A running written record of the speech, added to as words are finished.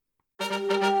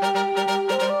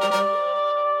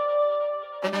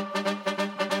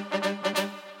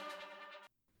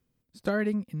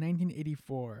Starting in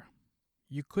 1984,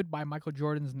 you could buy Michael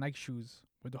Jordan's Nike shoes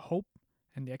with the hope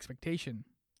and the expectation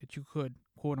that you could,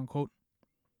 quote unquote,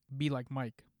 be like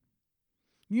Mike.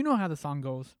 You know how the song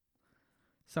goes.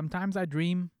 Sometimes I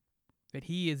dream that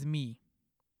he is me.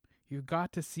 You've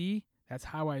got to see that's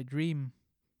how I dream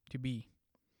to be.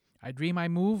 I dream I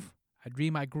move, I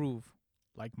dream I groove,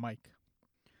 like Mike.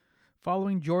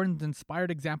 Following Jordan's inspired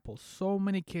example, so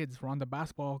many kids were on the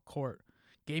basketball court,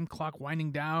 game clock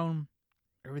winding down,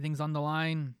 everything's on the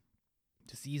line,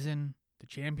 the season, the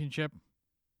championship,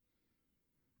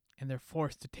 and they're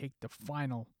forced to take the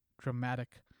final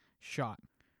dramatic shot.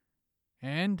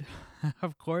 And,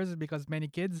 of course, because many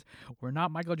kids were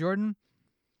not Michael Jordan,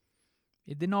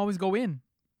 it didn't always go in.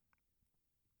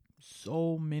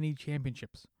 So many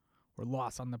championships were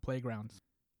lost on the playgrounds.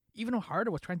 Even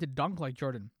Harder was trying to dunk like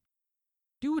Jordan.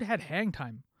 Dude had hang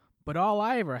time, but all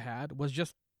I ever had was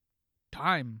just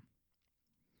time.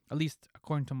 At least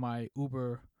according to my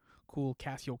uber cool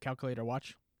Casio calculator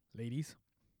watch, ladies.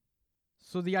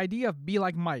 So the idea of be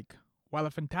like Mike, while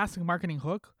a fantastic marketing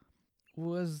hook,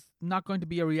 was not going to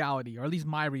be a reality, or at least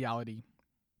my reality,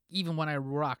 even when I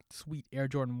rocked sweet Air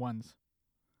Jordan 1s.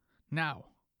 Now,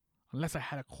 unless I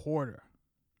had a quarter.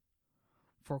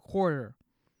 For a quarter,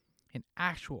 an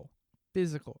actual,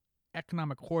 physical,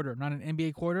 economic quarter, not an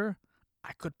NBA quarter,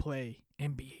 I could play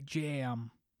NBA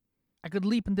Jam. I could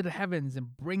leap into the heavens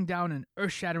and bring down an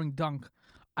earth-shattering dunk.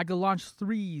 I could launch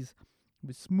threes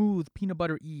with smooth peanut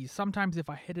butter ease. Sometimes if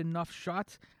I hit enough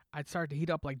shots, I'd start to heat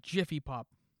up like Jiffy Pop.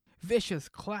 Vicious,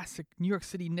 classic New York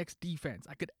City Knicks defense.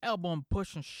 I could elbow and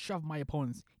push and shove my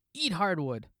opponents. Eat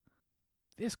hardwood.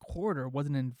 This quarter was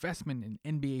an investment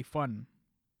in NBA fun.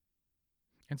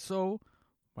 And so,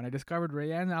 when I discovered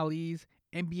Rayan Ali's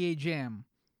NBA Jam,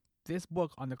 this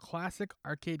book on the classic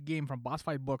arcade game from Boss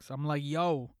Fight Books, I'm like,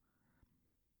 yo,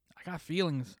 I got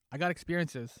feelings. I got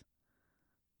experiences.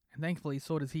 And thankfully,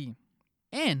 so does he.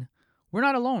 And we're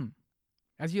not alone.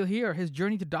 As you'll hear, his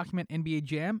journey to document NBA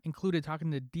Jam included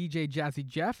talking to DJ Jazzy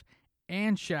Jeff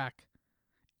and Shaq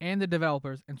and the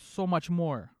developers and so much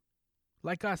more.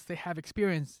 Like us, they have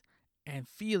experience and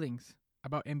feelings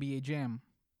about NBA Jam.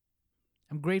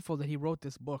 I'm grateful that he wrote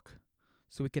this book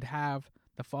so we could have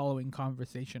the following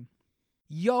conversation.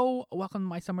 Yo, welcome to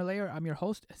my summer layer. I'm your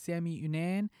host, Sammy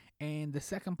Unan, and the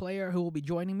second player who will be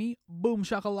joining me, boom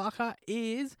shakalaka,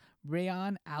 is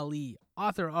Rayan Ali,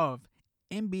 author of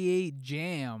NBA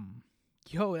Jam.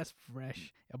 Yo, that's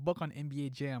fresh. A book on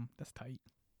NBA Jam. That's tight.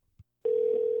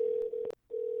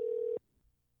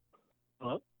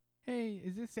 Hello? Hey,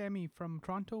 is this Sammy from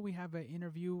Toronto? We have an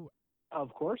interview.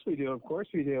 Of course we do. Of course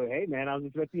we do. Hey, man, I was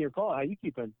expecting your call. How you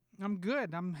keeping? I'm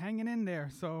good. I'm hanging in there,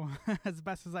 so as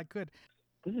best as I could.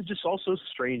 This is just all so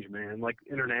strange, man. Like,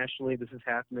 internationally, this is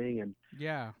happening, and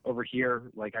Yeah. over here,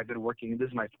 like, I've been working. This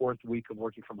is my 4th week of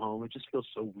working from home. It just feels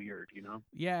so weird, you know?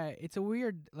 Yeah, it's a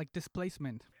weird, like,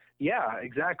 displacement. Yeah,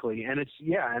 exactly. And it's,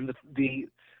 yeah, and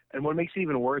and what makes it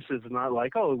even worse is not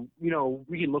like, oh, you know,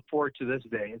 we can look forward to this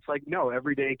day. It's like, no,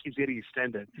 every day keeps getting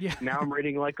extended. Yeah. Now I'm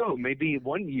reading like, oh, maybe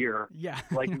 1 year. Yeah.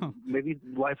 Like, maybe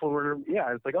life will run.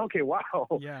 Yeah, it's like, okay, wow.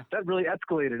 Yeah. That really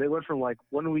escalated. It went from like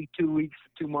 1 week, 2 weeks,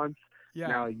 2 months, Yeah.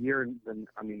 now a year. And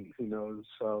I mean, who knows?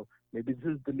 So maybe this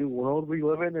is the new world we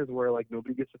live in, is where like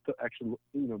nobody gets to actually,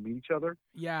 you know, meet each other.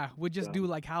 Yeah, we'll just do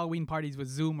like Halloween parties with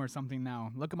Zoom or something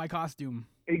now. Look at my costume.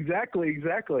 Exactly.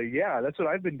 Yeah, that's what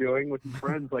I've been doing with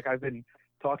friends. Like, I've been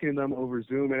talking to them over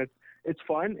Zoom, and it's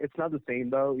fun. It's not the same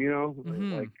though, you know.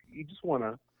 Mhm. Like, you just want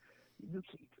a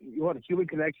human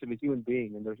connection, a human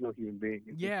being, and there's no human being.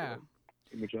 It's Yeah. just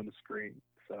an image on the screen.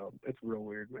 So it's real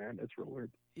weird, man. It's real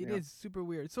weird. It is super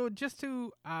weird. So just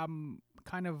to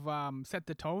kind of set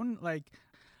the tone, like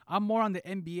I'm more on the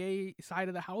NBA side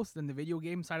of the house than the video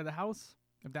game side of the house,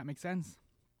 if that makes sense.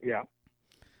 Yeah.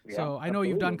 So I know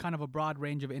you've done absolutely. kind of a broad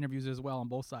range of interviews as well on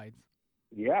both sides.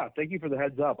 Yeah, thank you for the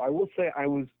heads up. I will say I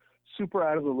was super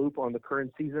out of the loop on the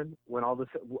current season when all this,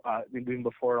 even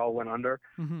before it all went under.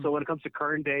 Mhm. So when it comes to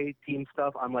current day team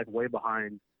stuff, I'm like way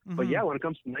behind. But Mhm. yeah, when it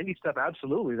comes to 90 stuff,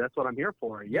 absolutely, that's what I'm here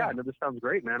for. Yeah, Yeah. no, this sounds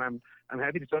great, man. I'm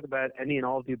happy to talk about any and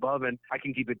all of the above, and I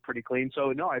can keep it pretty clean.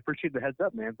 So no, I appreciate the heads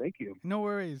up, man. Thank you. No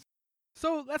worries.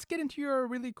 So let's get into your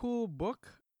really cool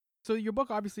book. So your book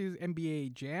obviously is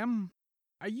NBA Jam.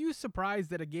 Are you surprised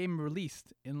that a game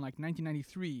released in like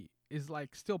 1993 is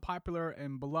like still popular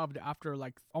and beloved after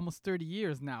like almost 30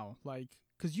 years now? Like,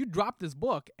 because you dropped this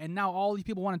book and now all these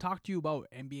people want to talk to you about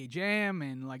NBA Jam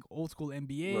and like old school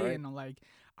NBA. Right. And like,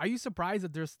 are you surprised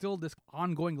that there's still this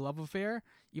ongoing love affair,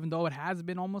 even though it has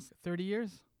been almost 30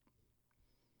 years?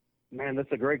 Man,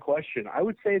 that's a great question. I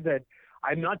would say that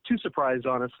I'm not too surprised,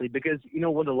 honestly, because,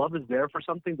 when the love is there for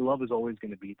something, the love is always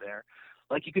going to be there.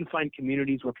 Like, you can find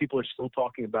communities where people are still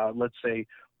talking about, let's say,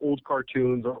 old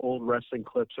cartoons or old wrestling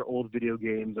clips or old video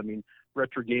games. I mean,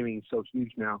 retro gaming is so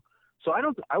huge now. So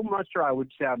I'm not sure I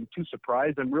would say I'm too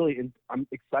surprised. I'm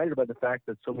excited about the fact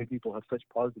that so many people have such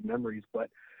positive memories. But,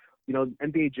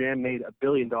 NBA Jam made $1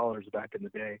 billion back in the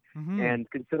day. Mm-hmm. And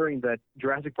considering that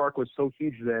Jurassic Park was so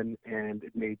huge then, and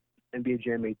NBA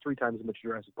Jam made 3 times as much as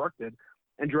Jurassic Park did.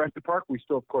 And Jurassic Park, we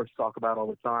still, of course, talk about all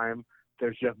the time.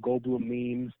 There's Jeff Goldblum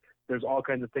memes. There's all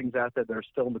kinds of things out there that are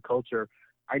still in the culture.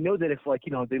 I know that if,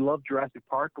 they love Jurassic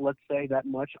Park, let's say, that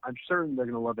much, I'm certain they're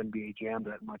going to love NBA Jam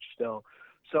that much still.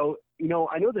 So,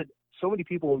 I know that so many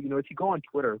people, if you go on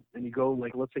Twitter and you go,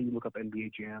 let's say you look up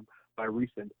NBA Jam by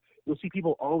recent, you'll see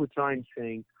people all the time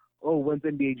saying, oh, when's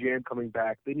NBA Jam coming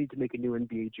back? They need to make a new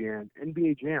NBA Jam.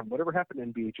 NBA Jam. Whatever happened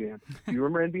to NBA Jam? Do you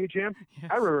remember NBA Jam? Yes.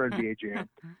 I remember NBA Jam.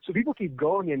 So people keep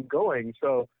going and going.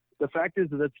 So the fact is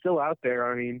that it's still out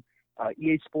there. I mean,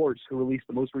 EA Sports, who released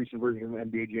the most recent version of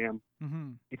NBA Jam,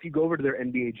 Mm-hmm. if you go over to their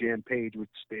NBA Jam page, which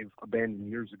they've abandoned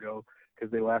years ago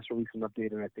because they last released an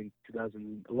update in, I think,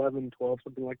 2011, 12,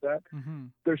 something like that, Mm-hmm.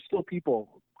 there's still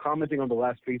people commenting on the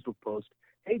last Facebook post,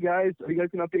 hey guys, are you guys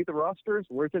going to update the rosters?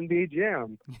 Where's NBA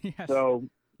Jam? Yes. So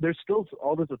there's still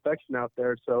all this affection out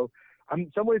there. So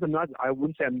in some ways I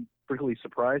wouldn't say I'm particularly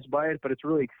surprised by it, but it's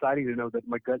really exciting to know that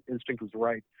my gut instinct was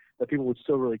right, that people would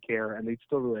still really care and they'd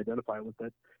still really identify with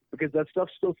it because that stuff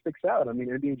still sticks out. I mean,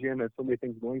 NBA Jam has so many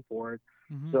things going for it.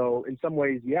 Mm-hmm. So in some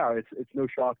ways, yeah, it's no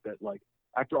shock that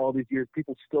after all these years,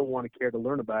 people still want to care to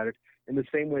learn about it in the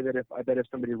same way that if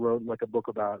somebody wrote a book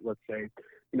about, let's say,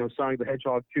 Sonic the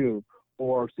Hedgehog 2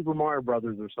 or Super Mario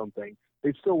Brothers or something,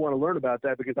 they still want to learn about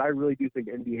that because I really do think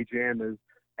NBA Jam is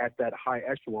at that high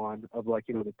echelon of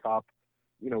the top,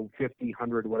 50,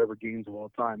 100, whatever games of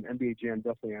all time. NBA Jam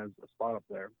definitely has a spot up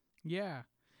there. Yeah.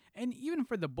 And even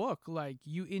for the book,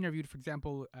 you interviewed, for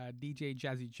example, DJ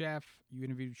Jazzy Jeff, you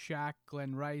interviewed Shaq,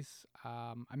 Glenn Rice,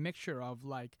 a mixture of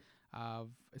of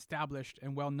established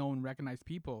and well-known, recognized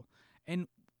people. And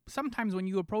sometimes when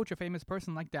you approach a famous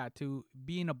person like that to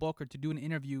be in a book or to do an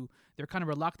interview, they're kind of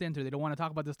reluctant or they don't want to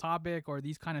talk about this topic or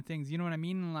these kind of things. You know what I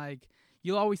mean?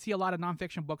 You'll always see a lot of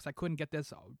nonfiction books. I couldn't get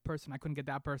this person. I couldn't get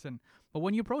that person. But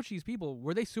when you approach these people,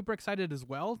 were they super excited as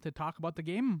well to talk about the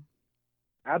game?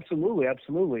 Absolutely,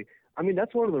 absolutely. I mean,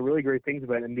 that's one of the really great things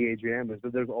about NBA Jam is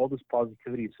that there's all this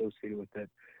positivity associated with it.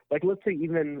 Let's say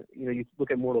even, you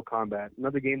look at Mortal Kombat,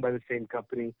 another game by the same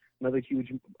company, another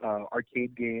huge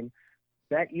arcade game,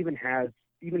 that even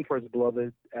for as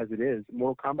beloved as it is,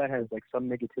 Mortal Kombat has, some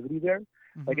negativity there,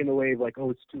 Mm-hmm. in the way of, oh,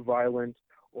 it's too violent,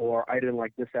 or I didn't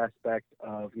like this aspect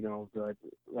of,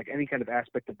 any kind of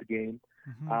aspect of the game.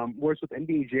 Mm-hmm. Whereas with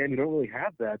NBA Jam, you don't really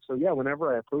have that. So, yeah,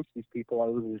 whenever I approach these people,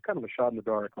 it was kind of a shot in the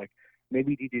dark.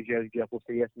 Maybe DJ Jazzy Jeff will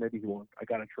say yes, maybe he won't. I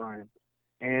got to try him.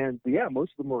 And, yeah,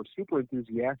 most of them were super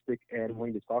enthusiastic and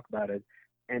wanting to talk about it.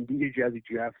 And DJ Jazzy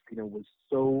Jeff, was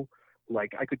so,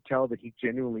 I could tell that he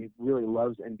genuinely really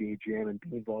loves NBA Jam and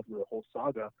being involved in the whole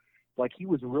saga. He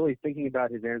was really thinking about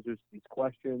his answers to these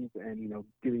questions and,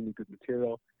 giving me good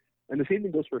material. And the same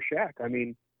thing goes for Shaq. I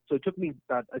mean, so it took me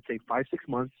about, I'd say, 5-6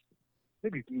 months,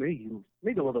 maybe a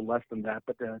little bit less than that,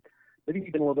 but maybe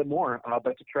even a little bit more.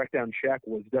 But to track down Shaq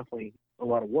was definitely a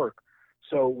lot of work.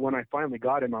 So when I finally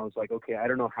got him, I was like, okay, I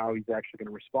don't know how he's actually going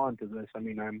to respond to this. I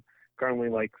mean, I'm currently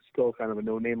still kind of a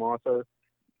no-name author.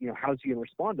 How's he going to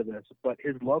respond to this? But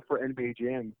his love for NBA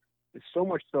Jam is so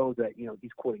much so that,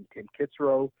 he's quoting Tim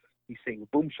Kitzrow. He's saying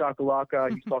boom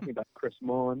shakalaka. He's talking about Chris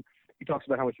Mullin. He talks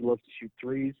about how much he loves to shoot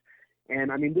threes.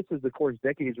 And, I mean, this is, of course,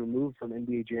 decades removed from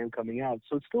NBA Jam coming out.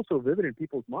 So it's still so vivid in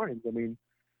people's minds. I mean,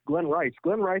 Glenn Rice,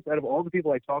 out of all the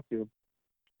people I talked to,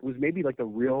 was maybe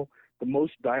the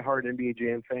most diehard NBA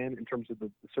Jam fan in terms of the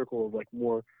circle of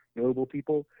more notable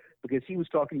people, because he was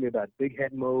talking to me about big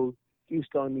head mode. He was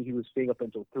telling me he was staying up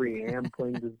until 3 a.m.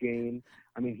 playing this game.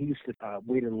 I mean, he used to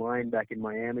wait in line back in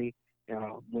Miami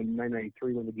when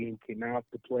 1993 when the game came out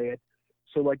to play it.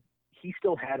 So he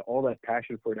still had all that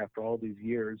passion for it after all these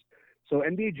years. So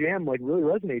NBA Jam really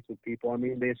resonates with people. I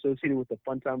mean, they associate it with the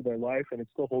fun time of their life, and it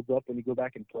still holds up when you go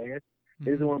back and play it. Mm-hmm.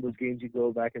 It isn't one of those games you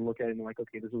go back and look at it and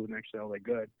okay, this wasn't actually all that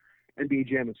good. NBA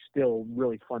Jam is still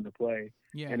really fun to play,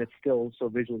 and it's still so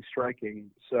visually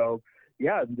striking. So,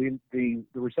 yeah, the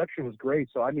reception was great.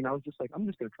 So, I mean, I was just I'm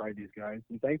just going to try these guys.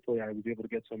 And thankfully, I was able to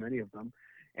get so many of them.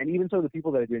 And even so, the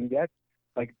people that I didn't get,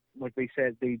 like they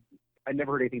said, I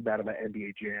never heard anything bad about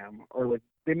NBA Jam. Or,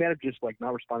 they may have just,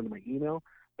 not responded to my email.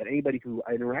 But anybody who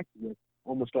I interacted with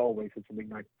almost always had something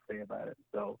nice to say about it.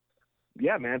 So,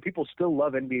 yeah, man, people still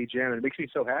love NBA Jam, and it makes me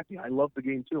so happy. I love the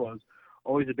game, too. I was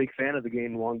always a big fan of the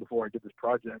game long before I did this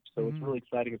project. So it's Mhm. really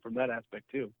exciting from that aspect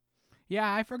too.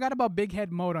 Yeah, I forgot about Big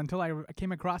Head mode until I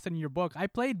came across it in your book. I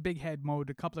played Big Head mode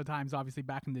a couple of times, obviously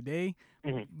back in the day,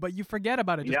 Hmm. but you forget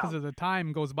about it just Yeah, because of the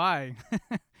time goes by.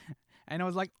 And I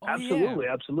was like, oh yeah. absolutely,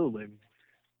 absolutely.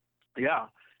 Yeah,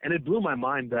 and it blew my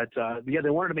mind that they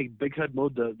wanted to make Big Head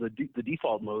mode the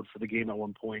default mode for the game at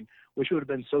one point, which would have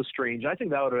been so strange. I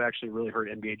think that would have actually really hurt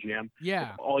NBA Jam if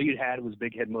Yeah. all you had was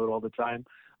Big Head mode all the time.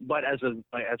 But as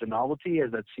a novelty,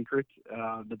 as that secret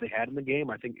that they had in the game,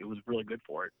 I think it was really good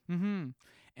for it. Mm-hmm.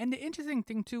 And the interesting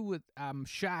thing too with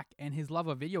Shaq and his love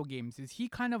of video games is he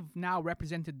kind of now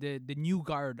represented the new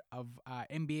guard of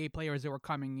NBA players that were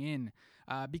coming in,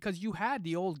 because you had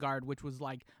the old guard, which was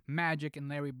like Magic and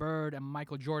Larry Bird and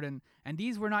Michael Jordan, and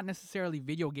these were not necessarily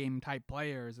video game type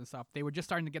players and stuff. They were just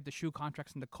starting to get the shoe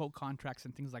contracts and the coat contracts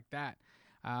and things like that.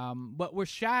 But with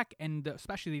Shaq and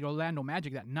especially the Orlando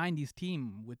Magic, that '90s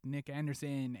team with Nick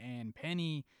Anderson and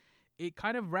Penny, it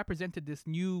kind of represented this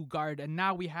new guard, and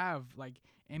now we have like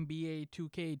NBA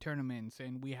 2K tournaments,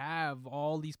 and we have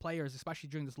all these players, especially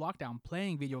during this lockdown,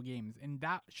 playing video games, and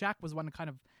that Shaq was one that kind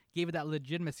of gave it that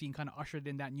legitimacy and kind of ushered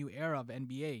in that new era of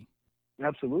NBA.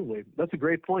 Absolutely. That's a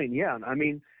great point. Yeah. I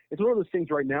mean, it's one of those things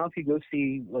right now. If you go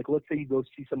see, like, let's say you go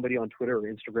see somebody on Twitter or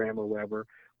Instagram or whatever,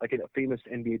 like a famous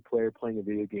NBA player playing a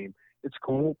video game, it's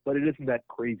cool, but it isn't that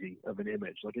crazy of an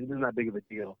image. Like, it isn't that big of a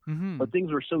deal. Mm-hmm. But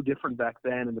things were so different back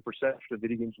then, and the perception of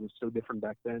video games was so different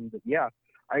back then that, yeah,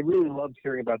 I really loved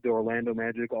hearing about the Orlando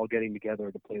Magic all getting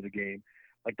together to play the game.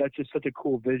 Like, that's just such a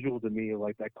cool visual to me,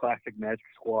 like that classic Magic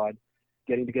squad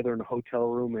getting together in a hotel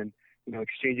room and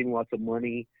exchanging lots of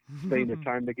money, spending their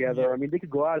time together. Yeah. I mean, they could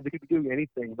go out, they could be doing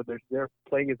anything, but they're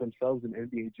playing as themselves in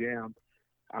NBA Jam.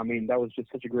 I mean, that was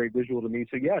just such a great visual to me.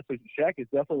 So yeah, so Shaq is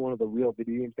definitely one of the real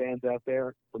video game fans out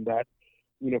there from that,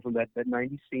 from that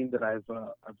 '90s scene that I've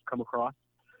come across.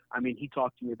 I mean, he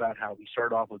talked to me about how he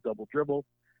started off with Double Dribble,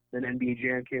 then NBA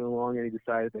Jam came along, and he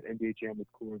decided that NBA Jam was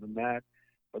cooler than that.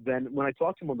 But then when I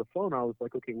talked to him on the phone, I was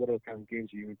like, okay, what other kind of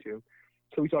games are you into?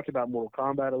 So we talked about Mortal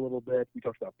Kombat a little bit. We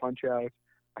talked about Punch Out.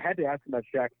 I had to ask him about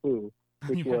Shaq Fu,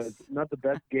 which was Yes. not the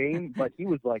best game, but he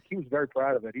was very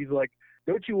proud of it. He's like,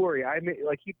 don't you worry.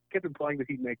 He kept implying that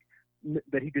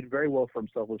that he did very well for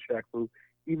himself with Shaq Fu,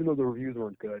 even though the reviews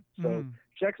weren't good. So Mm.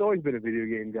 Shaq's always been a video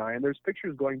game guy, and there's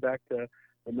pictures going back to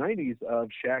the '90s of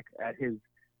Shaq at his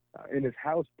in his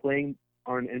house playing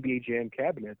on an NBA Jam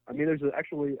cabinet. I mean, there's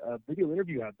actually a video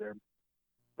interview out there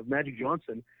of Magic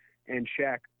Johnson and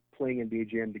Shaq playing NBA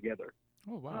Jam together,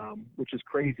 Oh wow. which is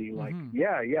crazy. Like, Mhm.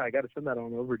 yeah, I got to send that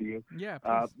on over to you. Yeah,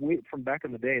 please. From back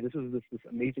in the day, this is this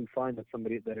amazing find that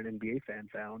an NBA fan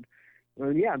found.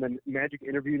 And yeah, and then Magic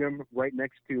interviewed Shaq right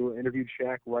next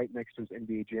to his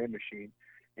NBA Jam machine,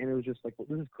 and it was just like, well,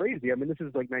 this is crazy. I mean, this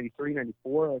is like '93,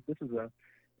 '94. Like,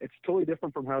 it's totally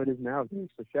different from how it is now.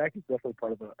 So Shaq is definitely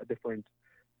part of a different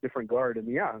guard, and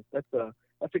yeah, that's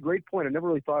a great point. I never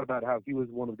really thought about how he was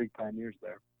one of the big pioneers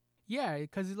there. Yeah,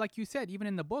 because like you said, even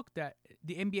in the book, that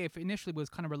the NBA initially was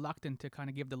kind of reluctant to kind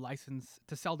of give the license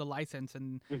to sell the license,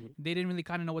 and Hmm. they didn't really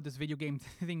kind of know what this video game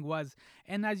thing was.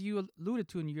 And as you alluded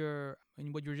to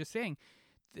in what you were just saying,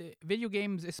 the video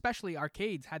games, especially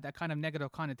arcades, had that kind of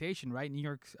negative connotation, right? New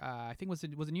York, I think was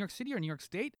it New York City or New York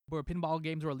State, where pinball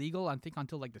games were illegal? I think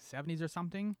until like the '70s or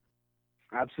something.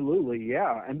 Absolutely,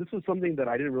 yeah. And this was something that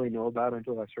I didn't really know about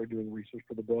until I started doing research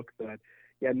for the book. That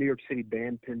yeah, New York City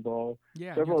banned pinball.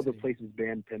 Yeah, New Several York other City. places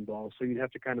banned pinball. So you'd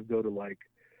have to kind of go to like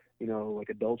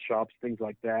adult shops, things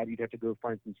like that. You'd have to go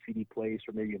find some CD place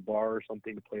or maybe a bar or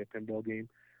something to play a pinball game,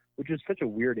 which is such a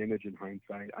weird image in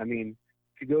hindsight. I mean,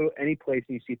 if you go any place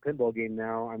and you see a pinball game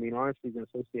now, I mean, honestly, you can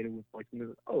associate it with like,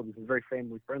 oh, this is very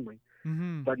family friendly.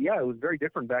 Mm-hmm. But yeah, it was very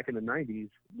different back in the '90s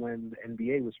when the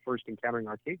NBA was first encountering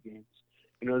arcade games.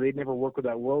 They'd never worked with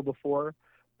that world before,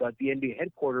 but the NBA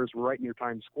headquarters were right near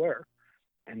Times Square.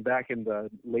 And back in the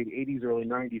late '80s, early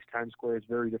 '90s, Times Square is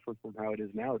very different from how it is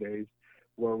nowadays,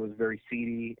 where it was very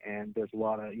seedy and there's a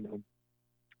lot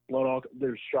of,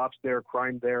 there's shops there,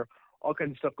 crime there, all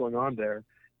kinds of stuff going on there.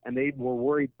 And they were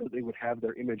worried that they would have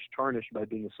their image tarnished by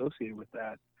being associated with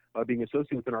that, by being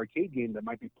associated with an arcade game that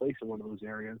might be placed in one of those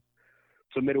areas.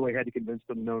 So Midway had to convince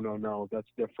them, no, that's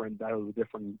different. That was a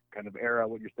different kind of era,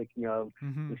 what you're thinking of.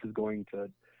 Mm-hmm. This is going to,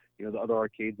 the other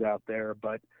arcades out there.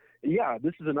 But yeah,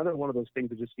 this is another one of those things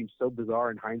that just seems so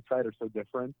bizarre in hindsight or so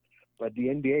different. But the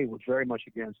NBA was very much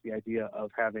against the idea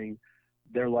of having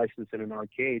their license in an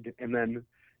arcade. And then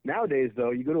nowadays,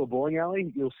 though, you go to a bowling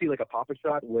alley, you'll see like a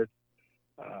Pop-A-Shot with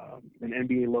an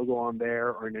NBA logo on there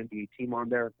or an NBA team on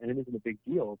there, and it isn't a big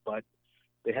deal. But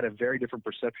they had a very different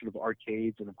perception of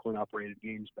arcades and of coin-operated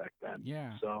games back then.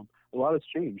 Yeah. So a lot has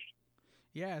changed.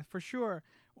 Yeah, for sure.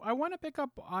 I want to pick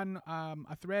up on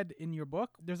a thread in your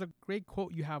book. There's a great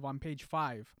quote you have on page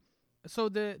 5. So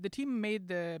the team made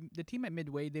the team at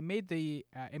Midway. They made the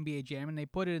NBA Jam and they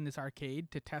put it in this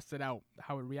arcade to test it out,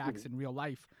 how it reacts in real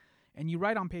life. And you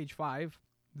write on page 5,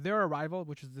 their arrival,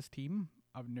 which is this team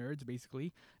of nerds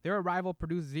basically, their arrival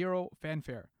produced zero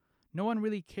fanfare. No one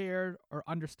really cared or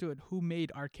understood who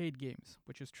made arcade games,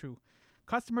 which is true.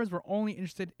 Customers were only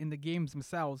interested in the games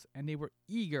themselves, and they were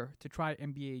eager to try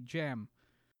NBA Jam.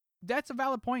 That's a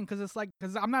valid point because it's like,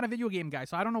 because I'm not a video game guy,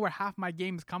 so I don't know where half my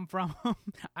games come from.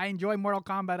 I enjoy Mortal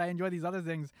Kombat, I enjoy these other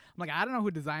things. I'm like, I don't know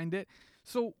who designed it.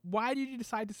 So why did you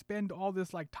decide to spend all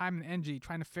this like time and energy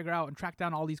trying to figure out and track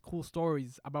down all these cool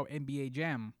stories about NBA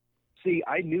Jam? See,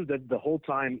 I knew that the whole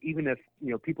time, even if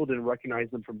people didn't recognize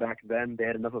them from back then, they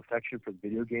had enough affection for the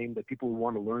video game that people would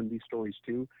want to learn these stories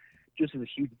too. Just as a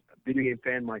huge video game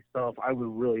fan myself, I would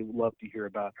really love to hear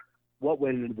about what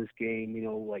went into this game.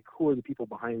 Like who are the people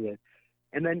behind it.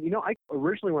 And then, I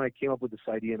originally when I came up with this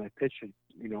idea and I pitched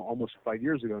it, almost 5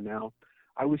 years ago now,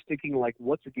 I was thinking like,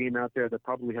 what's a game out there that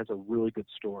probably has a really good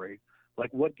story?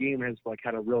 Like, what game has like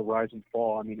had a real rise and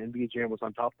fall? I mean, NBA Jam was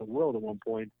on top of the world at one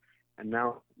point. And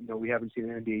now, we haven't seen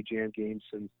an NBA Jam game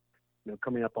since,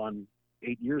 coming up on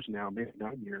 8 years now, maybe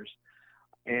 9 years.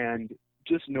 And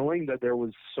just knowing that there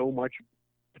was so much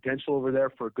potential over there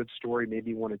for a good story made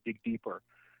me want to dig deeper.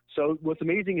 So what's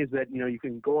amazing is that, you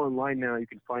can go online now, you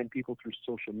can find people through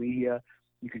social media,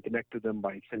 you can connect to them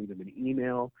by sending them an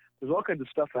email. There's all kinds of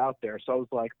stuff out there. So I was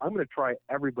like, I'm going to try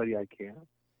everybody I can.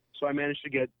 So I managed to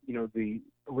get, the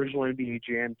original NBA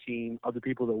Jam team, other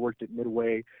people that worked at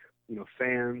Midway,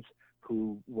 fans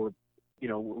who were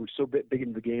so big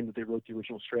into the game that they wrote the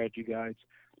original strategy guides.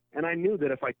 And I knew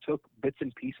that if I took bits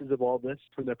and pieces of all this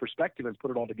from their perspective and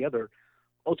put it all together,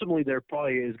 ultimately there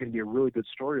probably is going to be a really good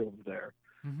story over there.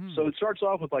 Mm-hmm. So it starts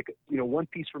off with one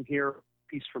piece from here,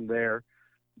 piece from there.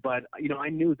 But, I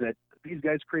knew that these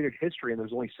guys created history, and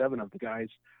there's only 7 of the guys.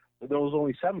 There was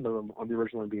only 7 of them on the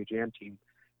original NBA Jam team.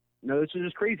 This is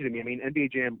just crazy to me. I mean,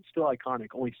 NBA Jam, still iconic.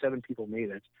 Only 7 people made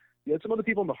it. You had some other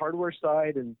people on the hardware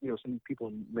side and, some people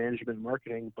in management and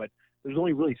marketing, but there's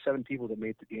only really 7 people that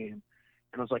made the game.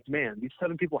 And I was like, man, these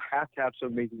 7 people have to have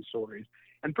some amazing stories.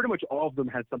 And pretty much all of them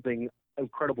had something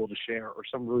incredible to share or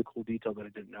some really cool detail that I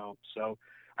didn't know. So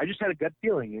I just had a gut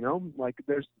feeling, like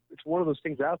it's one of those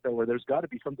things out there where there's got to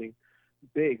be something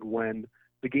big when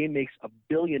the game makes $1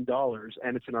 billion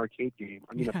and it's an arcade game.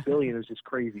 I mean, $1 billion is just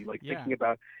crazy. Like thinking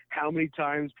about how many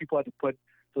times people had to put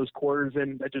those quarters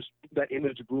in, that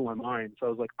image blew my mind. So I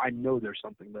was like, I know there's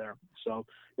something there. So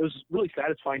it was really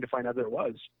satisfying to find out there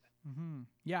was. Mm-hmm.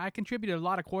 Yeah, I contributed a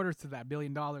lot of quarters to that $1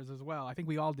 billion as well. I think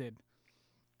we all did.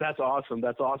 That's awesome.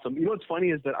 That's awesome. What's funny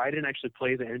is that I didn't actually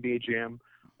play the NBA Jam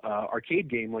arcade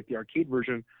game, like the arcade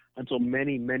version, until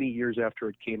many, many years after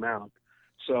it came out.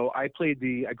 So I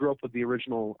grew up with the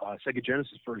original Sega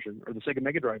Genesis version, or the Sega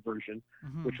Mega Drive version,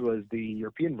 which was the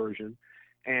European version,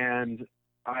 and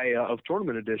of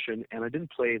Tournament Edition, and I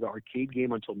didn't play the arcade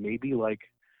game until maybe like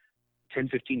 10,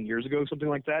 15 years ago, something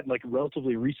like that, like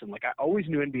relatively recent. Like I always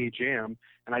knew NBA Jam,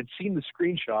 and I'd seen the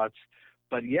screenshots,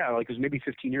 but yeah, like it was maybe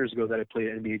 15 years ago that I played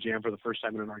NBA Jam for the first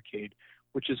time in an arcade,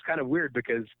 which is kind of weird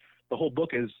because the whole book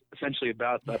is essentially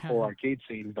about that whole arcade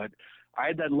scene. But I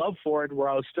had that love for it where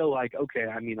I was still like, okay,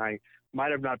 I mean, I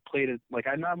might have not played it, like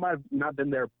I might have not been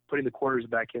there putting the quarters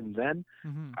back in then.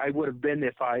 Mm-hmm. I would have been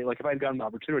if I had gotten the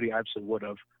opportunity, I absolutely would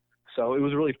have. So it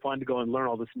was really fun to go and learn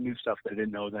all this new stuff that I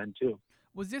didn't know then too.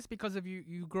 Was this because of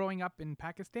you growing up in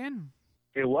Pakistan?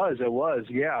 It was,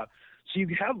 yeah. So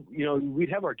you have, we'd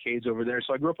have arcades over there.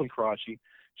 So I grew up in Karachi,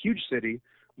 huge city,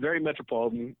 very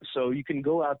metropolitan. So you can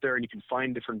go out there and you can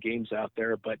find different games out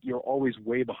there, but you're always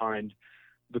way behind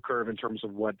the curve in terms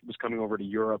of what was coming over to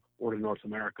Europe or to North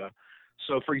America.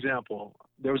 So, for example,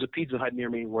 there was a Pizza Hut near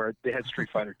me where they had Street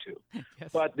Fighter 2, yes.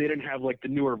 but they didn't have like the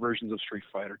newer versions of Street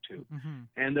Fighter 2. Mm-hmm.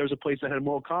 And there was a place that had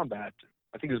Mortal Kombat.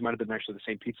 I think this might have been actually the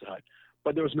same Pizza Hut,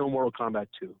 but there was no Mortal Kombat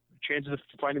 2. Chances of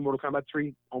finding Mortal Kombat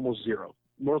 3, almost zero.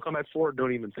 Mortal Kombat 4,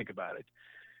 don't even think about it.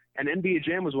 And NBA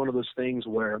Jam was one of those things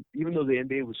where, even though the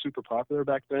NBA was super popular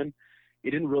back then,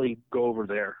 it didn't really go over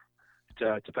there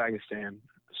to Pakistan.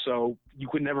 So you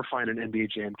could never find an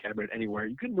NBA Jam cabinet anywhere.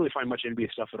 You couldn't really find much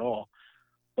NBA stuff at all.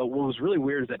 But what was really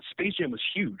weird is that Space Jam was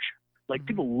huge. Like,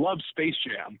 people loved Space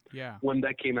Jam when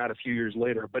that came out a few years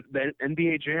later. But then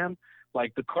NBA Jam,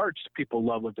 like the carts, people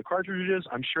love. Like the cartridges,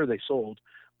 I'm sure they sold.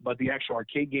 But the actual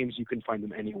arcade games, you can find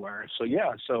them anywhere. So,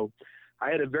 yeah, so I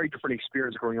had a very different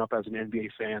experience growing up as an NBA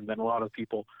fan than a lot of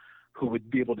people who would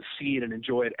be able to see it and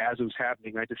enjoy it as it was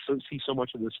happening. I just see so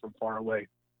much of this from far away.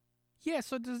 Yeah,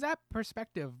 so does that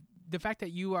perspective, the fact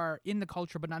that you are in the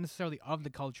culture but not necessarily of the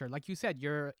culture. Like you said,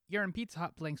 you're in Pizza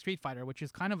Hut playing Street Fighter, which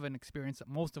is kind of an experience that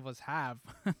most of us have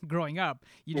growing up.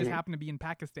 You just happen to be in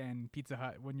Pakistan Pizza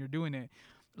Hut when you're doing it.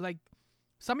 Like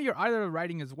some of your other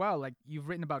writing as well, like you've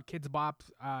written about Kids Bop,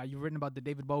 you've written about the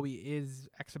David Bowie Is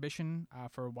exhibition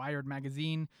for Wired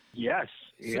magazine. Yes,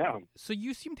 yeah. So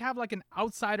you seem to have like an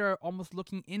outsider almost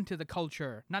looking into the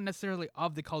culture, not necessarily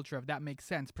of the culture, if that makes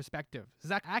sense, perspective. Is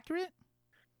that accurate?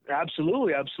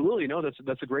 Absolutely, absolutely. No,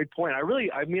 that's a great point.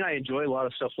 I enjoy a lot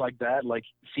of stuff like that, like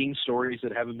seeing stories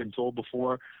that haven't been told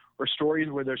before, or stories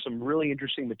where there's some really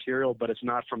interesting material, but it's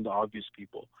not from the obvious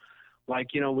people. Like,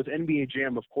 with NBA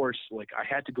Jam, of course, like I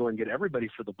had to go and get everybody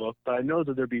for the book, but I know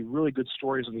that there'd be really good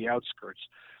stories on the outskirts.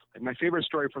 Like my favorite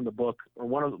story from the book, or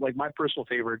my personal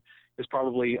favorite, is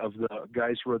probably of the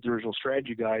guys who wrote the original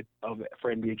strategy guide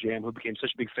for NBA Jam, who became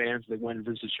such big fans they went and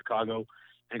visited Chicago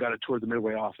and got a tour of the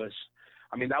Midway office.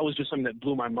 I mean, that was just something that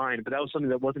blew my mind, but that was something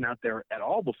that wasn't out there at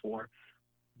all before.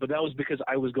 But that was because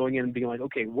I was going in and being like,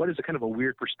 okay, what is a kind of a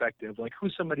weird perspective? Like,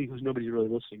 who's somebody who's nobody's really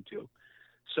listening to?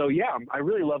 So, yeah, I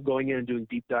really love going in and doing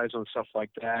deep dives on stuff like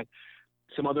that.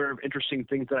 Some other interesting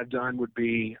things that I've done would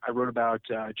be I wrote about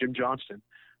Jim Johnston,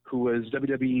 who was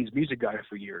WWE's music guy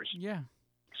for years. Yeah.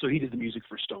 So he did the music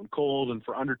for Stone Cold and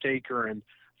for Undertaker and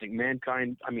I think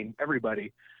Mankind,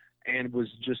 everybody, and was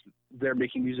just there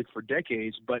making music for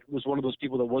decades, but was one of those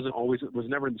people that was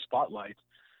never in the spotlight.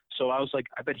 So I was like,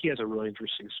 I bet he has a really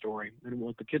interesting story. And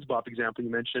with the Kids Bop example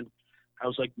you mentioned, I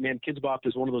was like, man, Kids Bop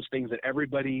is one of those things that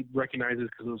everybody recognizes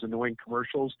because of those annoying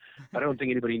commercials. But I don't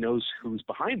think anybody knows who's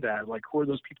behind that. Like, who are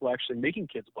those people actually making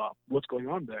Kids Bop? What's going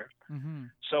on there? Mm-hmm.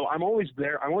 So I'm always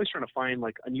there. I'm always trying to find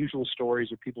like unusual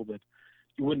stories or people that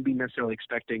you wouldn't be necessarily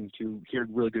expecting to hear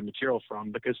really good material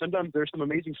from, because sometimes there's some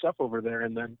amazing stuff over there,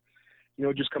 and then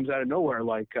it just comes out of nowhere.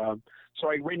 Like,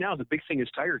 right now the big thing is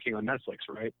Tiger King on Netflix,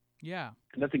 right? Yeah.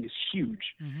 And that thing is huge.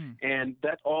 Mm-hmm. And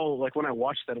that all, like, when I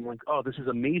watched that, I'm like, oh, this is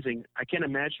amazing. I can't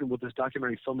imagine what this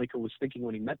documentary filmmaker was thinking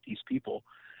when he met these people.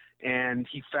 And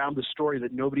he found the story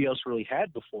that nobody else really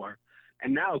had before.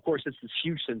 And now, of course, it's this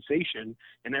huge sensation,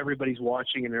 and everybody's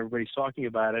watching and everybody's talking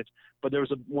about it. But there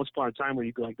was once upon a time when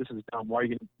you go like, this is dumb. Why are you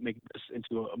going to make this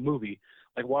into a movie?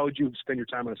 Like, why would you spend your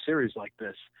time on a series like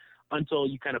this? Until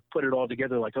you kind of put it all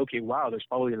together, like, okay, wow, there's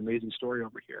probably an amazing story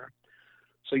over here.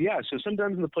 So yeah, so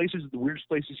sometimes in the weirdest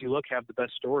places you look have the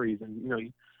best stories, and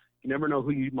you never know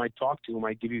who you might talk to who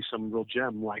might give you some real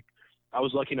gem. Like, I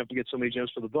was lucky enough to get so many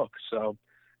gems for the book. So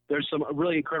there's some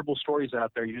really incredible stories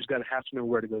out there. You just have to know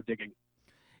where to go digging.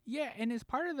 Yeah, and as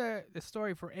part of the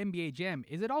story for NBA Jam,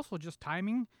 is it also just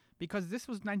timing? Because this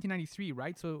was 1993,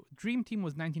 right? So Dream Team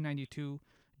was 1992.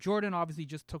 Jordan obviously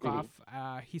just took off.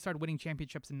 He started winning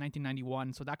championships in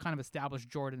 1991, so that kind of established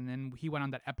Jordan, and then he went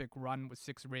on that epic run with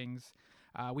 6 rings.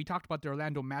 We talked about the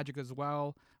Orlando Magic as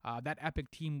well, that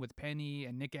epic team with Penny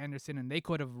and Nick Anderson, and they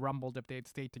could have rumbled if they had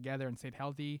stayed together and stayed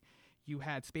healthy. You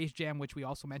had Space Jam, which we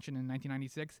also mentioned in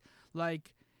 1996.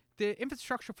 Like, the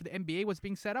infrastructure for the NBA was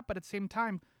being set up, but at the same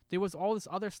time, there was all this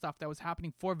other stuff that was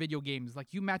happening for video games.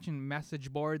 Like, you mentioned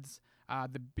message boards,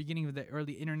 the beginning of the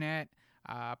early internet.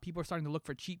 People were starting to look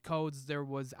for cheat codes. There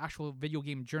was actual video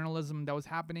game journalism that was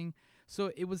happening.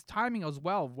 So it was timing as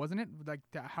well, wasn't it? Like,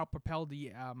 how propelled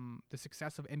the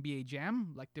success of NBA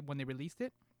Jam, like when they released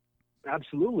it?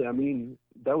 Absolutely. I mean,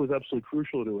 that was absolutely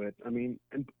crucial to it. I mean,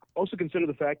 and also consider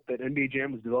the fact that NBA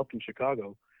Jam was developed in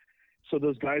Chicago. So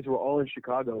those guys were all in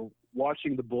Chicago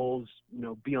watching the Bulls,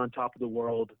 be on top of the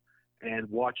world, and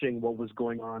watching what was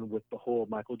going on with the whole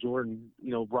Michael Jordan,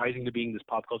 rising to being this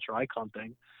pop culture icon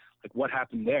thing. Like, what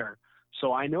happened there?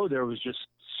 So I know there was just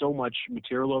so much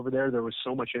material over there. There was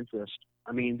so much interest.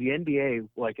 I mean, the NBA,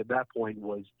 like, at that point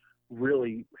was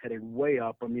really heading way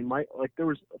up. I mean, there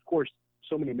was, of course,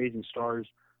 so many amazing stars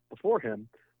before him,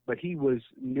 but he was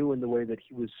new in the way that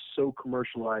he was so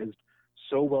commercialized,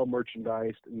 so well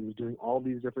merchandised, and he was doing all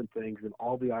these different things, and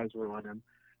all the eyes were on him.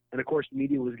 And of course,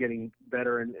 media was getting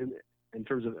better in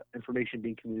terms of information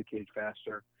being communicated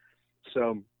faster.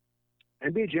 So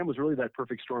NBA Jam was really that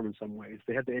perfect storm in some ways.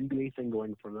 They had the NBA thing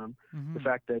going for them. Mm-hmm. The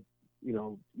fact that,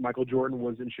 Michael Jordan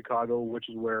was in Chicago, which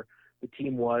is where the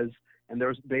team was, and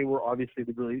they were obviously,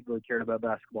 they really, really cared about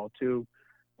basketball too.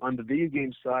 On the video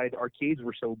game side, arcades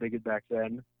were so big back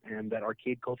then, and that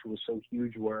arcade culture was so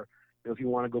huge where, if you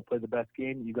want to go play the best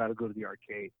game, you got to go to the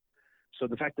arcade. So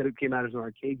the fact that it came out as an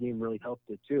arcade game really helped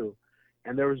it too.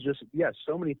 And there was just,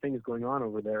 so many things going on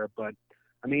over there. But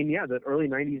I mean, the early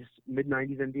 90s, mid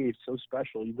 90s NBA is so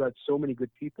special. You've got so many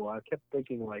good people. I kept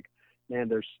thinking, like, man,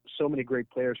 there's so many great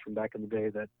players from back in the day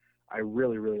that I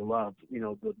really, really loved.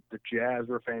 The Jazz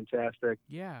were fantastic.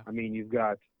 Yeah. I mean, you've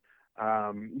got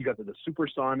You got the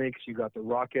Supersonics, you got the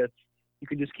Rockets. You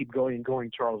can just keep going and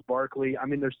going. Charles Barkley. I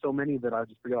mean, there's so many that I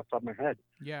just forget off the top of my head.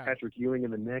 Yeah. Patrick Ewing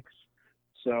and the Knicks.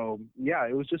 So yeah,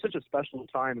 it was just such a special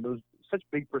time, and those such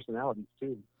big personalities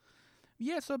too.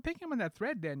 Yeah, so picking up on that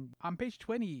thread then, on page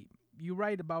 20, you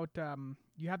write about,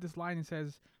 you have this line that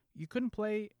says, you couldn't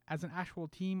play as an actual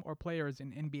team or players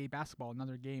in NBA basketball,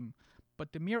 another game,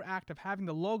 but the mere act of having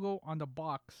the logo on the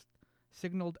box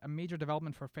signaled a major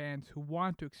development for fans who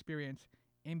want to experience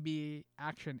NBA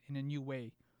action in a new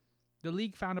way. The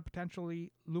league found a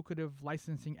potentially lucrative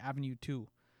licensing avenue too.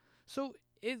 So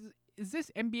is this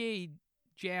NBA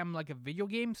Jam like a video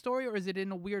game story, or is it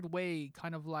in a weird way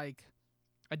kind of like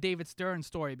a David Stern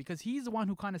story? Because he's the one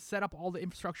who kind of set up all the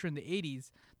infrastructure in the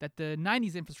 80s that the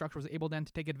 90s infrastructure was able then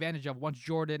to take advantage of once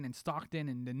Jordan and Stockton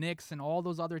and the Knicks and all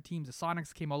those other teams, the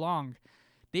Sonics, came along.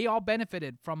 They all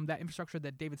benefited from that infrastructure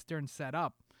that David Stern set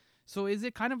up. So is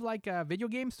it kind of like a video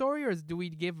game story, or do we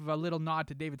give a little nod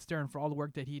to David Stern for all the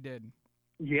work that he did?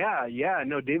 Yeah, yeah.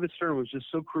 No, David Stern was just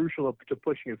so crucial to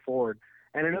pushing it forward.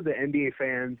 And I know the NBA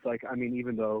fans, like, I mean,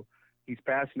 even though he's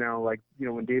passed now, like, you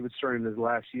know, when David Stern in his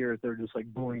last years, they're just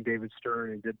like booing David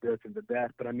Stern and did this and did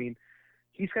that. But I mean,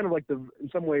 he's kind of like in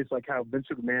some ways, like how Vince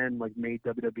McMahon like made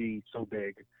WWE so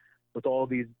big with all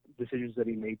these decisions that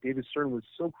he made. David Stern was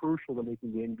so crucial to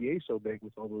making the NBA so big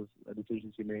with all those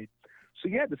decisions he made. So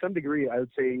yeah, to some degree, I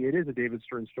would say it is a David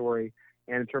Stern story,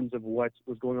 and in terms of what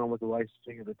was going on with the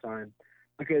licensing at the time.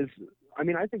 Because, I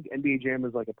mean, I think NBA Jam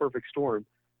is like a perfect storm.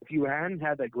 If you hadn't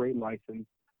had that great license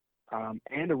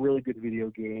and a really good video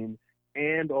game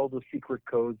and all the secret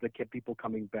codes that kept people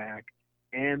coming back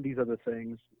and these other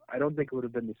things, I don't think it would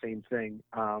have been the same thing.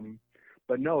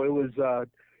 But no, it was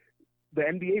the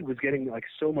NBA was getting like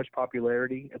so much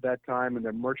popularity at that time, and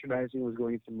their merchandising was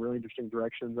going in some really interesting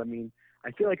directions. I mean,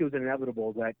 I feel like it was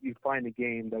inevitable that you'd find a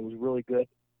game that was really good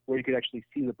where you could actually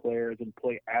see the players and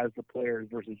play as the players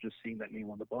versus just seeing that name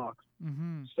on the box.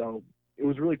 Mm-hmm. So it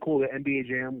was really cool that NBA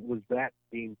Jam was that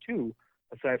game too,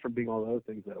 aside from being all the other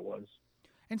things that it was.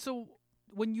 And so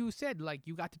when you said like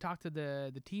you got to talk to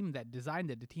the team that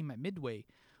designed it, the team at Midway,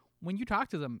 when you talk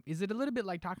to them, is it a little bit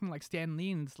like talking like Stan Lee?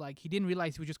 And it's like he didn't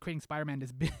realize he was just creating Spider-Man,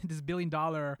 this $1 billion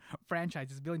franchise,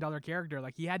 this $1 billion character.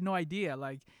 Like he had no idea.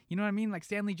 Like, you know what I mean? Like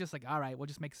Stan Lee just like, all right, we'll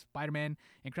just make Spider-Man,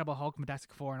 Incredible Hulk,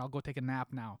 Fantastic Four, and I'll go take a nap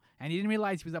now. And he didn't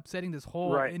realize he was upsetting this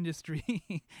whole industry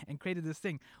and created this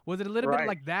thing. Was it a little bit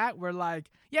like that, where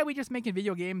like, yeah, we just making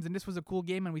video games and this was a cool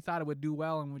game and we thought it would do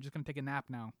well and we're just gonna take a nap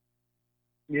now?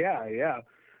 Yeah, yeah.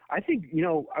 I think, you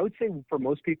know, I would say for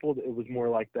most people it was more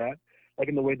like that. Like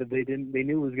in the way that they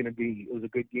knew it was going to be, it was a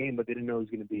good game, but they didn't know it was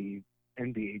going to be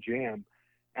NBA Jam.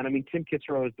 And I mean, Tim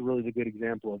Kitzrow is really the good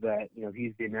example of that. You know,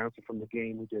 he's the announcer from the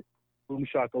game who did Boom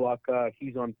Shakalaka,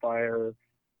 He's on Fire,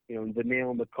 you know, The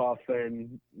Nail in the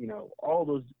Coffin, you know, all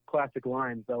those classic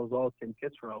lines. That was all Tim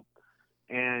Kitzrow.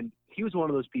 And he was one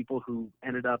of those people who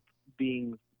ended up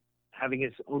having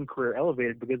his own career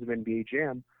elevated because of NBA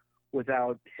Jam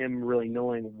without him really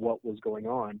knowing what was going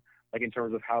on, like in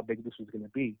terms of how big this was going to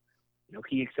be. You know,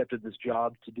 he accepted this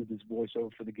job to do this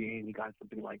voiceover for the game. He got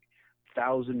something like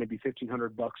 $1,000, maybe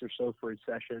 $1,500 or so for his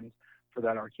sessions for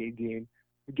that arcade game.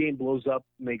 The game blows up,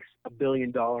 makes $1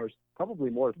 billion, probably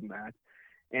more than that.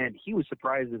 And he was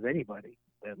surprised as anybody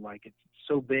that like it's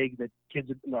so big that kids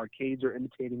in the arcades are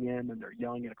imitating him and they're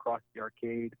yelling it across the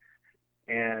arcade.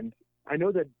 And I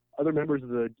know that other members of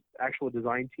the actual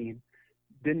design team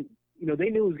didn't, you know, they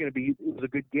knew it was a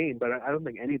good game, but I don't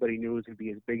think anybody knew it was going to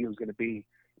be as big as it was going to be.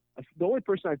 The only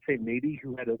person I'd say maybe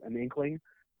who had an inkling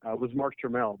was Mark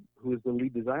Turmell, who was the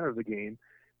lead designer of the game,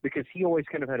 because he always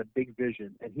kind of had a big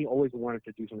vision, and he always wanted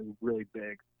to do something really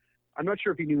big. I'm not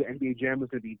sure if he knew NBA Jam was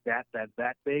going to be that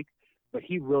big, but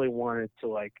he really wanted to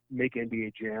like make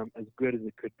NBA Jam as good as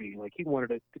it could be. Like he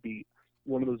wanted it to be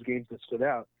one of those games that stood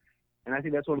out. And I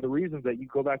think that's one of the reasons that you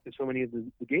go back to so many of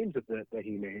the games that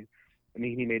he made. I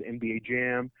mean, he made NBA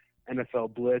Jam,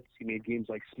 NFL Blitz. He made games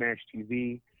like Smash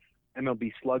TV,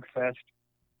 MLB Slugfest,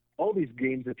 all these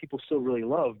games that people still really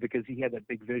love because he had that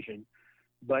big vision.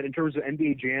 But in terms of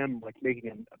NBA Jam, like making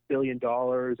 $1 billion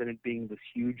and it being this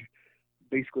huge,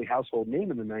 basically household name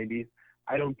in the 90s,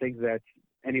 I don't think that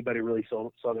anybody really saw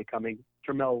that coming.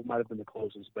 Turmell might have been the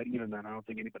closest, but even then, I don't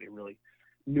think anybody really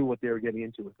knew what they were getting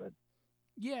into with it.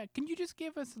 Yeah, can you just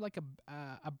give us like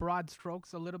a broad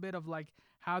strokes, a little bit of like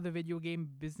how the video game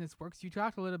business works? You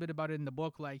talked a little bit about it in the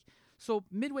book. Like, so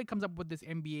Midway comes up with this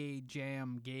NBA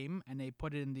Jam game, and they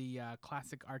put it in the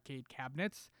classic arcade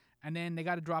cabinets, and then they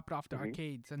got to drop it off to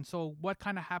arcades. And so, what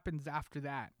kind of happens after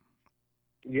that?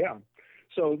 Yeah.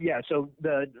 So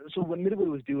what Midway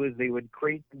would do is they would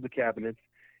create the cabinets,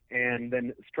 and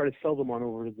then try to sell them on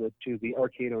over to the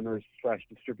arcade owners slash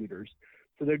distributors.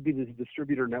 So there'd be this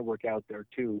distributor network out there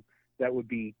too that would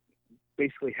be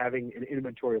basically having an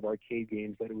inventory of arcade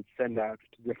games that it would send out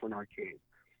to different arcades.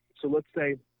 So let's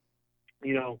say,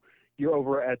 you're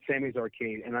over at Sammy's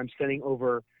Arcade and I'm sending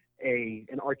over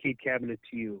an arcade cabinet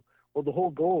to you. Well, the whole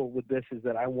goal with this is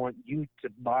that I want you to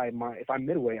buy if I'm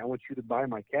Midway, I want you to buy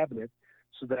my cabinet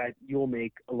so that you'll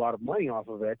make a lot of money off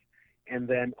of it, and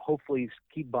then hopefully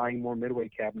keep buying more Midway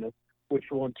cabinets, which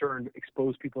will in turn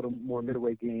expose people to more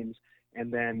Midway games,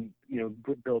 and then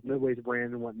build Midway's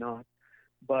brand and whatnot.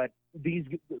 But the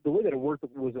way that it worked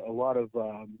was a lot of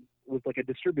was like a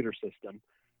distributor system.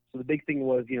 So the big thing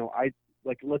was,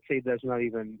 let's say there's not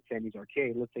even Sammy's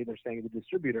Arcade. Let's say they're saying the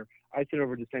distributor. I send it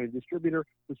over to Sammy's distributor,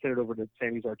 who send it over to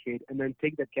Sammy's Arcade, and then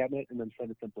take that cabinet and then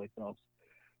send it someplace else.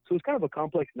 So it's kind of a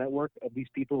complex network of these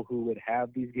people who would have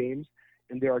these games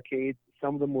in their arcades.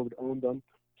 Some of them would own them,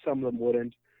 some of them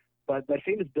wouldn't. But that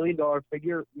famous $1 billion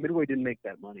figure, Midway didn't make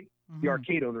that money. Mm-hmm. The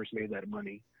arcade owners made that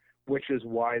money, which is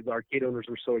why the arcade owners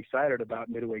were so excited about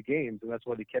Midway games, and that's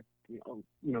why they kept,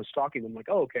 stocking them. Like,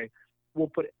 oh, okay, we'll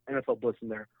put NFL Blitz in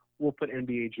there, we'll put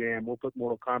NBA Jam, we'll put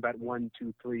Mortal Kombat 1,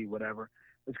 2, 3, whatever.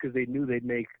 It's because they knew they'd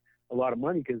make a lot of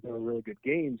money because they were really good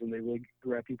games and they really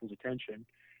grabbed people's attention.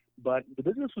 But the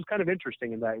business was kind of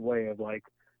interesting in that way of like,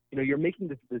 you're making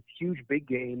this huge big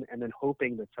game and then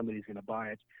hoping that somebody's going to buy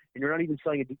it, and you're not even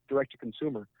selling it direct to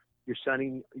consumer. You're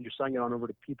selling it on over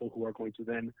to people who are going to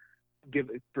then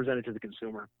present it to the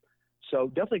consumer. So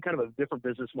definitely kind of a different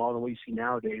business model than what you see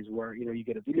nowadays, where you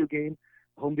get a video game,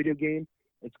 a home video game,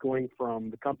 it's going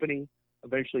from the company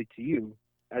eventually to you,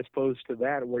 as opposed to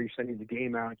that where you're sending the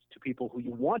game out to people who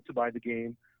you want to buy the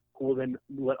game, who will then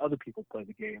let other people play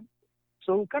the game.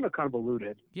 So kind of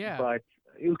convoluted. Yeah. But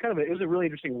it was a really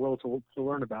interesting world to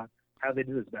learn about how they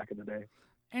did this back in the day.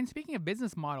 And speaking of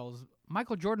business models,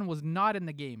 Michael Jordan was not in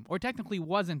the game, or technically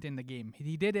wasn't in the game.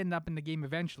 He did end up in the game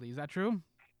eventually. Is that true?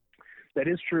 That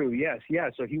is true, yes. Yeah,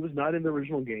 so he was not in the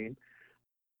original game.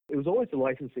 It was always a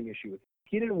licensing issue.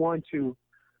 He didn't want to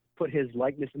put his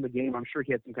likeness in the game. I'm sure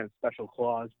he had some kind of special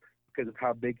clause because of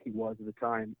how big he was at the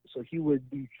time. So he would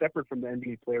be separate from the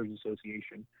NBA Players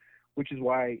Association, which is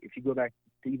why if you go back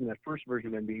to even that first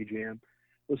version of NBA Jam,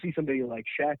 you'll see somebody like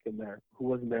Shaq in there who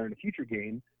wasn't there in a future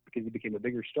game because he became a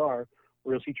bigger star,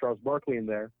 or you'll see Charles Barkley in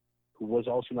there who was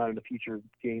also not in a future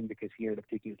game because he ended up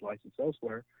taking his license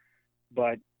elsewhere.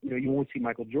 But, you won't see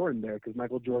Michael Jordan there because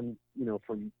Michael Jordan,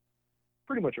 from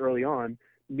pretty much early on,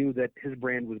 knew that his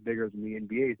brand was bigger than the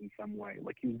NBA's in some way.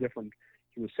 Like, he was different.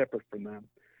 He was separate from them.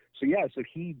 So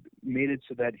he made it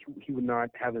so that he would not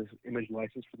have his image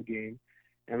license for the game,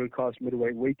 and it would cost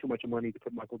Midway way too much money to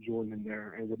put Michael Jordan in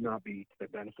there, and it would not be to their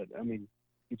benefit. I mean,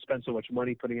 you'd spend so much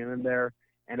money putting it in there,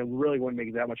 and it really wouldn't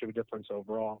make that much of a difference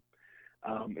overall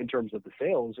in terms of the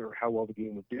sales or how well the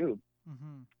game would do.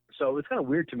 Mm-hmm. So it's kind of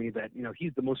weird to me that,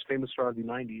 he's the most famous star of the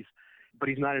 90s, but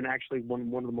he's not in actually one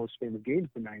of the most famous games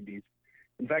of the 90s.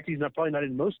 In fact, he's probably not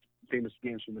in most famous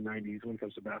games from the 90s when it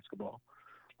comes to basketball.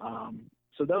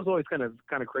 So that was always kind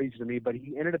of crazy to me, but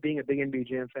he ended up being a big NBA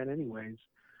Jam fan anyways.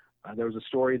 There was a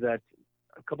story that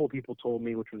a couple of people told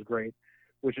me, which was great,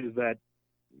 which is that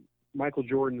Michael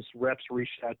Jordan's reps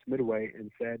reached out to Midway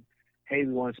and said, hey,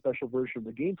 we want a special version of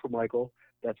the game for Michael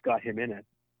that's got him in it.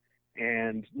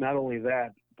 And not only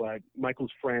that, but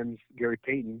Michael's friends, Gary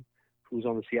Payton, who was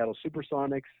on the Seattle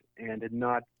Supersonics and had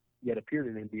not yet appeared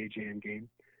in an NBA Jam game.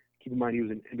 Keep in mind, he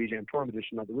was in NBA Jam Tournament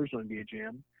Edition, not the original NBA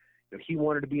Jam. He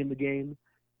wanted to be in the game,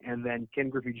 and then Ken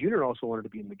Griffey Jr. also wanted to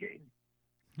be in the game.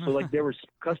 So, there was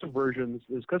custom versions.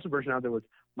 There's a custom version out there with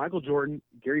Michael Jordan,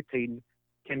 Gary Payton,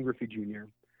 Ken Griffey Jr.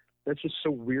 That's just so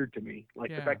weird to me.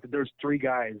 The fact that there's three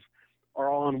guys are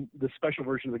all on the special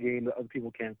version of the game that other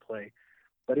people can't play.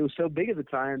 But it was so big at the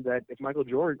time that if Michael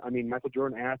Jordan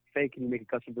asked, hey, can you make a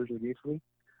custom version of the game for me?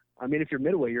 I mean, if you're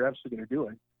Midway, you're absolutely going to do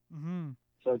it. Mm-hmm.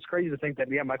 So it's crazy to think that,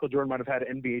 Michael Jordan might have had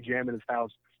an NBA Jam in his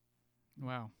house.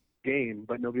 Wow. Game,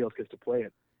 but nobody else gets to play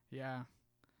it. Yeah.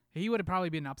 He would have probably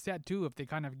been upset, too, if they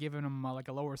kind of given him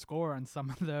a lower score on some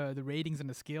of the ratings and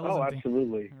the skills. Oh,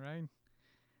 absolutely. Right?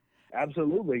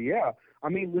 Absolutely, yeah. I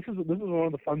mean, this is one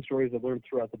of the fun stories I learned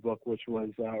throughout the book, which was,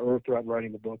 or throughout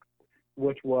writing the book,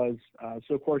 which was,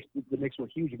 so of course the Knicks were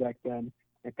huge back then,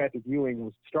 and Patrick Ewing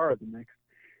was the star of the Knicks.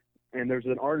 And there's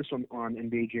an artist on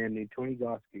NBA Jam named Tony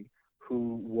Goski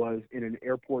who was in an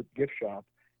airport gift shop,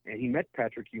 and he met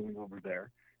Patrick Ewing over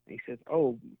there. And he says,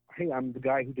 oh, hey, I'm the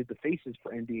guy who did the faces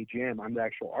for NBA Jam. I'm the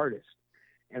actual artist.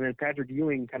 And then Patrick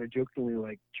Ewing kind of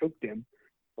jokingly choked him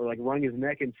or wrung his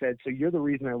neck and said, so you're the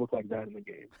reason I look like that in the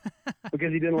game.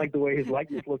 Because he didn't like the way his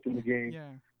likeness looked in the game. Yeah.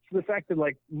 the fact that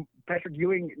like Patrick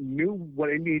Ewing knew what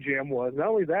NBA Jam was. Not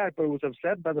only that, but was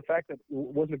upset by the fact that it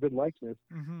wasn't a good likeness.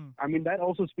 Mm-hmm. I mean, that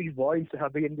also speaks volumes to how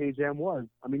big NBA Jam was.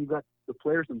 I mean, you got the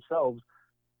players themselves,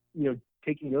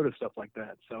 taking note of stuff like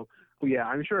that. So, well, yeah,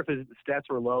 I'm sure if his stats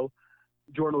were low,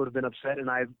 Jordan would have been upset. And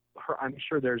I'm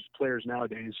sure there's players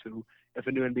nowadays who, if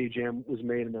a new NBA Jam was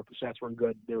made and their stats weren't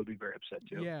good, they would be very upset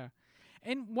too. Yeah.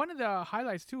 And one of the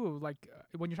highlights too,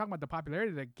 when you're talking about the popularity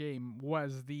of the game,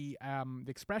 was the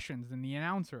expressions and the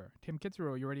announcer Tim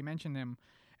Kitzrow. You already mentioned him,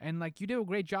 and like you did a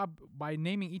great job by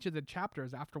naming each of the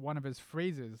chapters after one of his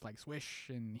phrases, like "swish"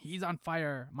 and "he's on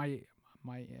fire." My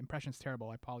impression's terrible.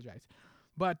 I apologize.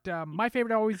 But my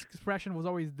favorite expression was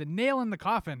always the nail in the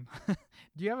coffin.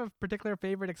 Do you have a particular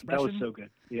favorite expression? That was so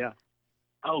good. Yeah.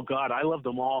 Oh God, I love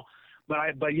them all.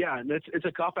 But yeah, it's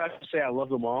a cop out to say I love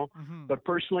them all. Mm-hmm. But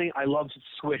personally, I love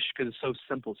Swish because it's so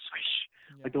simple.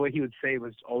 Swish, Yeah. like the way he would say it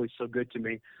was always so good to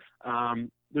me.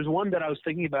 There's one that I was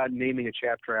thinking about naming a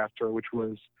chapter after, which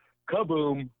was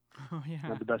Kaboom. Oh yeah.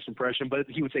 Not the best impression, but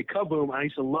he would say Kaboom. I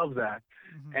used to love that,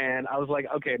 Mm-hmm. and I was like,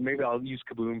 okay, maybe I'll use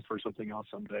Kaboom for something else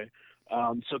someday.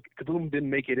 So Kaboom didn't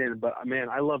make it in, but man,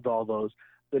 I loved all those.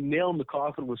 The nail in the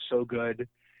coffin was so good.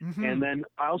 Mm-hmm. And then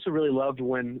I also really loved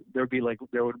when the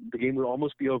game would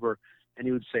almost be over, and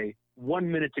he would say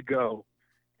 1 minute to go,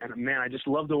 and man, I just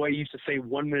loved the way he used to say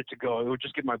 1 minute to go. It would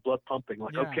just get my blood pumping,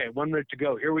 like Yeah. okay, 1 minute to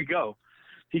go, here we go.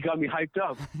 He got me hyped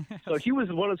up. So he was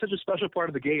such a special part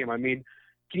of the game. I mean,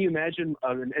 can you imagine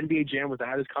an NBA Jam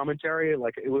without his commentary?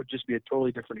 Like it would just be a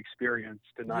totally different experience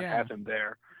to not Yeah. have him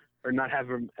there, or not have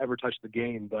him ever touch the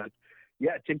game. But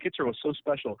yeah, Tim Kitzrow was so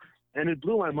special. And it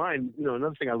blew my mind.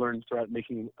 Another thing I learned throughout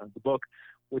making the book,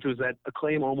 which was that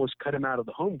Acclaim almost cut him out of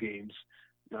the home games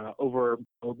over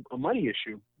a money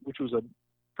issue, which was a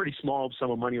pretty small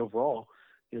sum of money overall.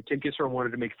 Tim Kitzrow wanted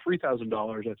to make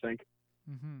 $3,000, I think,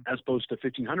 Mm-hmm. as opposed to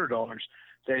 $1,500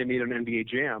 that he made on NBA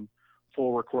Jam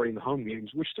for recording the home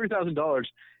games, which $3,000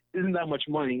 isn't that much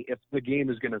money if the game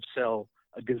is going to sell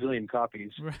a gazillion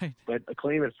copies. Right. But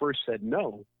Acclaim at first said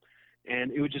no.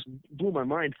 And it would just blew my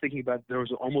mind thinking about there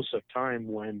was almost a time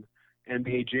when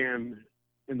NBA Jam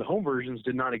in the home versions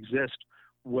did not exist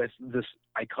with this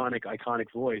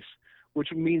iconic voice,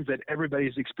 which means that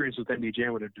everybody's experience with NBA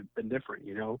Jam would have been different,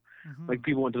 Mm-hmm. Like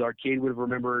people went to the arcade would have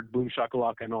remembered Boom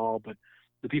Shakalaka and all, but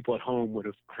the people at home would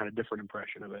have had a different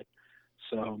impression of it.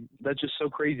 So that's just so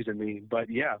crazy to me. But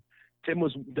yeah, Tim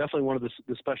was definitely one of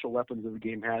the special weapons that the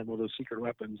game had, one of those secret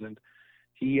weapons. And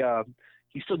he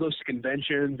still goes to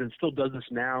conventions and still does this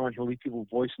now, and he'll leave people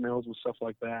voicemails and stuff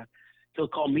like that. He'll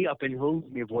call me up and he'll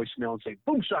leave me a voicemail and say,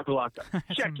 "Boom shakalaka,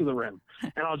 check to the rim,"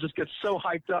 and I'll just get so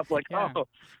hyped up, like, Yeah. "Oh,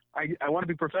 I want to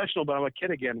be professional, but I'm a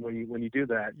kid again." When you do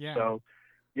that, Yeah. So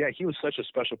yeah, he was such a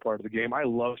special part of the game. I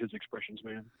loved his expressions,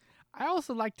 man. I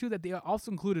also like too that they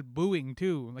also included booing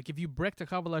too. Like if you bricked a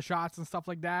couple of shots and stuff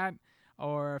like that,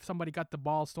 or if somebody got the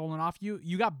ball stolen off you,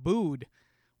 you got booed,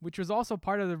 which was also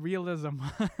part of the realism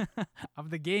of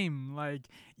the game. Like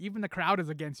even the crowd is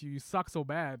against you. You suck so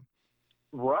bad.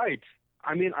 Right.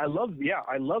 I mean, I love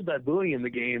that booing in the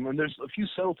game, and there's a few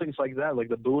subtle things like that, like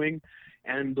the booing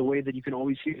and the way that you can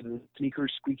always hear the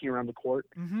sneakers squeaking around the court.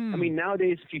 Mm-hmm. I mean,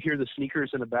 nowadays, if you hear the sneakers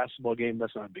in a basketball game,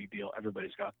 that's not a big deal.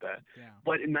 Everybody's got that. Yeah.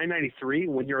 But in 1993,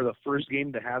 when you're the first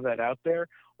game to have that out there,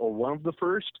 or one of the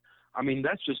first, I mean,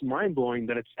 that's just mind-blowing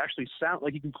that it's actually sound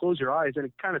like you can close your eyes and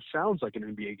it kind of sounds like an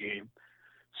NBA game.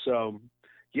 So,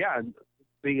 yeah,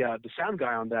 the sound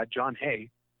guy on that, John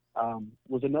Hay,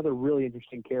 was another really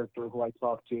interesting character who I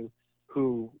talked to,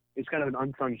 who is kind of an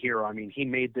unsung hero. I mean, he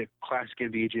made the classic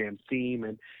NBA Jam theme,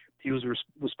 and he was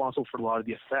responsible for a lot of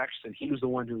the effects, and he was the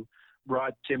one who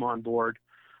brought Tim on board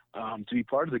to be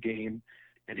part of the game,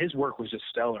 and his work was just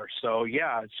stellar. So,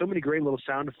 yeah, so many great little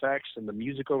sound effects and the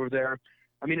music over there.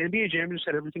 I mean, NBA Jam just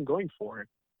had everything going for it.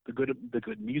 The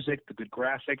good music, the good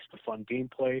graphics, the fun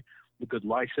gameplay, the good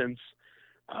license.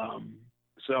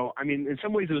 So, I mean, in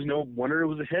some ways, it was no wonder it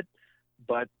was a hit,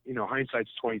 but,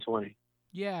 hindsight's 20/20.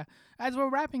 Yeah. As we're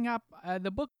wrapping up, the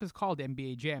book is called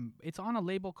NBA Jam. It's on a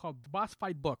label called Boss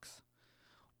Fight Books.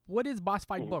 What is Boss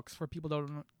Fight Books for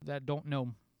people that don't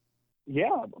know?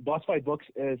 Yeah, Boss Fight Books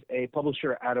is a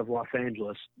publisher out of Los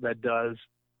Angeles that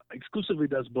exclusively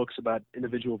does books about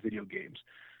individual video games.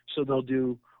 So they'll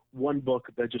do one book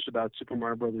that's just about Super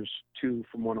Mario Brothers 2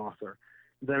 from one author,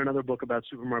 then another book about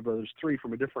Super Mario Brothers 3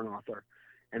 from a different author.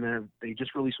 And then they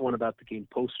just released one about the game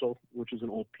Postal, which is an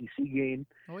old PC game.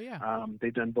 Oh, yeah.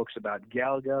 They've done books about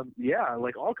Galaga. Yeah,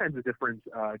 like all kinds of different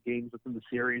games within the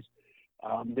series.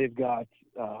 They've got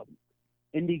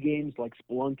indie games like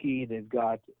Spelunky. They've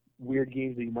got weird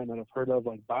games that you might not have heard of,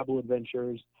 like Bible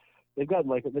Adventures. they've got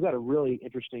a really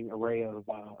interesting array of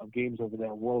games over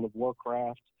there. World of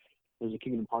Warcraft. There's a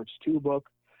Kingdom Hearts 2 book.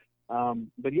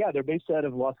 But yeah, they're based out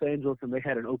of Los Angeles, and they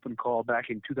had an open call back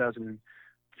in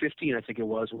 2015, I think it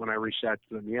was, when I reached out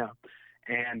to them. Yeah,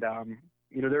 and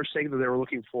they're saying that they were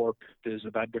looking for pitches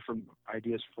about different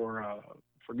ideas for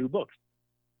new books,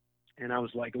 and I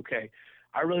was like, okay,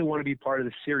 I really want to be part of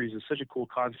this series. It's such a cool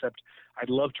concept. I'd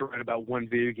love to write about one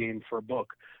video game for a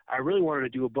book. I really wanted to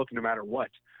do a book no matter what.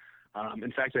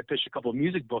 In fact, I pitched a couple of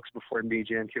music books before NBA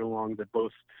Jam came along that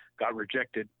both got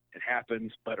rejected. It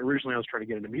happens, but originally I was trying to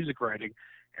get into music writing,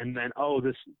 and then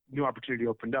this new opportunity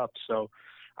opened up. So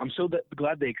I'm so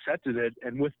glad they accepted it,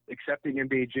 and with accepting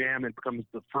NBA Jam, it becomes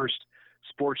the first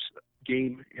sports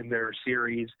game in their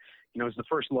series. It's the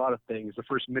first lot of things, the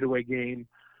first midway game,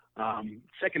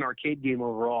 second arcade game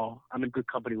overall. I'm in good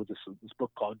company with this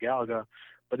book called Galaga,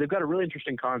 but they've got a really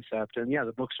interesting concept, and yeah,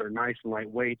 the books are nice and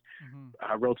lightweight,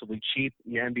 relatively cheap.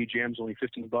 Yeah, NBA Jam's only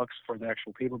 $15 for the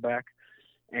actual paperback,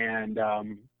 and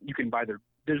you can buy their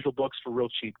digital books for real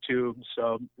cheap too.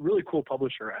 So really cool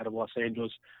publisher out of Los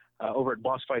Angeles, over at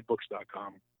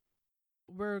bossfightbooks.com.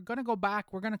 We're going to go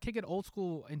back. We're going to kick it old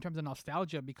school in terms of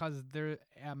nostalgia because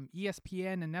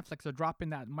ESPN and Netflix are dropping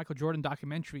that Michael Jordan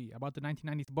documentary about the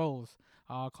 1990s Bulls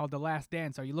called The Last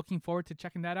Dance. Are you looking forward to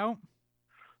checking that out?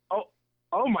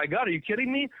 Oh my God, are you kidding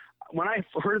me? When I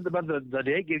heard about the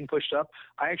date getting pushed up,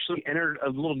 I actually entered a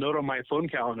little note on my phone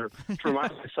calendar to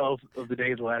remind myself of the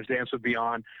day The Last Dance would be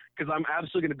on, because I'm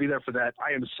absolutely going to be there for that.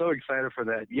 I am so excited for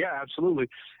that. Yeah, absolutely.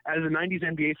 As a 90s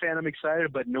NBA fan, I'm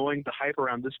excited, but knowing the hype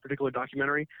around this particular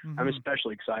documentary, I'm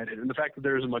especially excited. And the fact that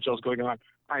there isn't much else going on,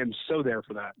 I am so there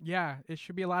for that. Yeah, it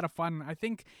should be a lot of fun. I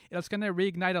think it's going to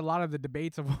reignite a lot of the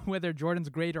debates of whether Jordan's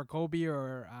great or Kobe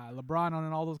or LeBron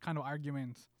and all those kind of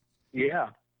arguments. Yeah.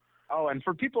 Oh, and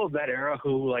for people of that era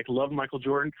who love Michael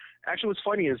Jordan, actually what's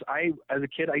funny is as a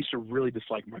kid, I used to really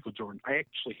dislike Michael Jordan. I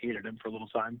actually hated him for a little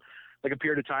time, a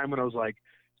period of time when I was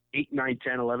 8, 9,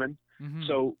 10, 11.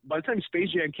 So by the time Space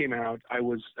Jam came out,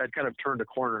 I'd kind of turned a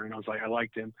corner, and I was I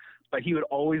liked him. But he would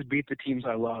always beat the teams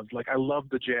I loved. I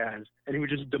loved the Jazz, and he would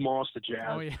just demolish the Jazz.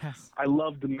 Oh, yes. I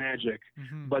loved the Magic,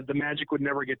 but the Magic would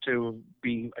never get to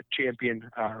be a champion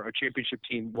or a championship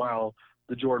team while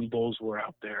the Jordan Bulls were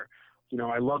out there.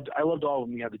 I loved all of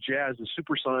them. Yeah, the Jazz, the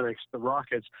Supersonics, the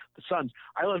Rockets, the Suns.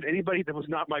 I loved anybody that was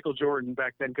not Michael Jordan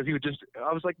back then, because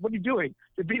I was like, what are you doing?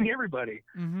 You're beating everybody.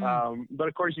 But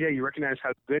of course, yeah, you recognize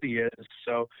how good he is.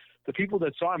 So the people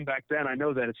that saw him back then, I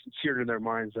know that it's seared in their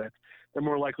minds that they're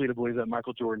more likely to believe that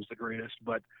Michael Jordan's the greatest.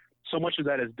 But so much of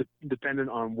that is dependent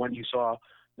on when you saw,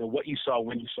 what you saw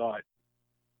when you saw it.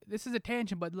 This is a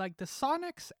tangent, but the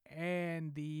Sonics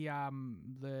and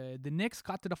the Knicks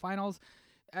got to the finals.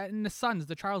 And the Suns,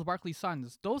 the Charles Barkley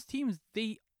Suns, those teams,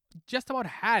 they just about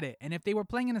had it. And if they were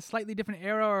playing in a slightly different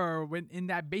era, or in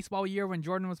that baseball year when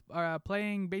Jordan was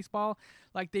playing baseball,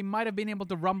 they might have been able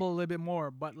to rumble a little bit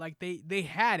more. But they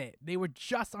had it. They were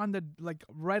just on the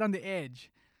right on the edge,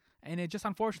 and it just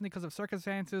unfortunately because of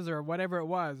circumstances or whatever it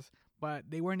was, but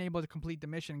they weren't able to complete the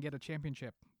mission and get a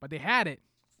championship. But they had it.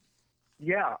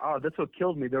 Yeah, that's what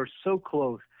killed me. They were so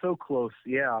close, so close.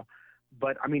 Yeah.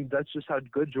 But, that's just how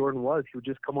good Jordan was. He would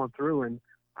just come on through, and,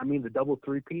 the double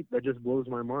three-peat, that just blows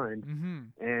my mind.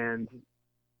 And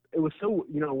it was so,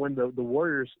 when the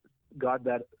Warriors got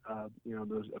that,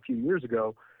 those a few years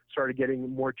ago, started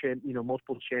getting more,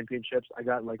 multiple championships, I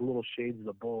got, little shades of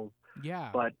the Bulls. Yeah.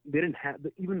 But they didn't have,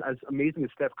 even as amazing as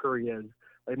Steph Curry is,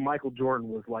 Michael Jordan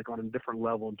was, on a different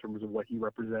level in terms of what he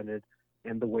represented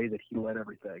and the way that he led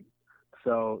everything.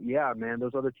 So, yeah, man,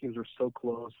 those other teams were so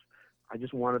close. I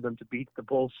just wanted them to beat the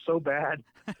Bulls so bad.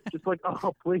 Just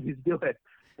oh, please do it.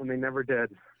 And they never did.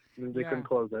 They couldn't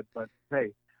close it. But, hey,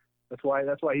 that's why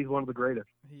he's one of the greatest.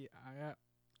 Yeah.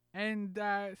 And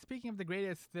speaking of the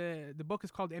greatest, the book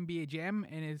is called NBA Jam,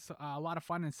 and it's a lot of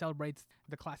fun and celebrates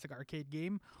the classic arcade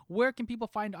game. Where can people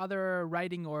find other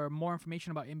writing or more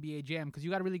information about NBA Jam? Because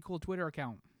you got a really cool Twitter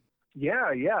account.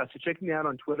 Yeah. So check me out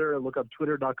on Twitter. Look up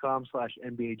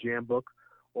twitter.com/NBA Jam book.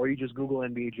 Or you just Google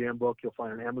NBA Jam book. You'll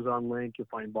find an Amazon link. You'll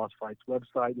find Boss Fight's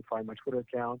website. You'll find my Twitter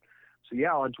account. So,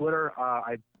 yeah, on Twitter,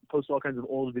 I post all kinds of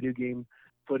old video game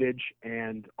footage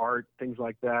and art, things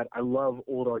like that. I love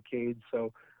old arcades,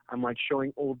 so I'm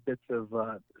showing bits of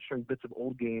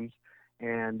old games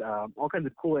and all kinds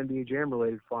of cool NBA Jam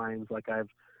related finds. I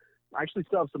actually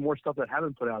still have some more stuff that I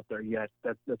haven't put out there yet.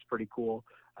 That's pretty cool.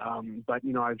 But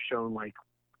I've shown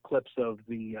clips of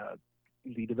the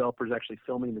developers actually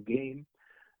filming the game,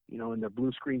 in their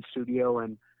blue screen studio.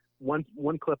 And one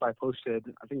clip I posted,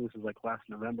 I think this was last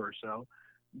November or so,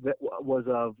 that was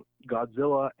of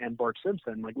Godzilla and Bart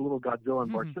Simpson, little Godzilla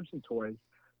and Bart Simpson toys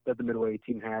that the Midway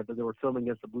team had that they were filming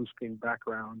against the blue screen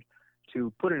background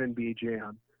to put an NBA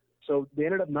Jam. So they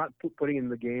ended up not putting it in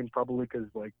the game, probably because,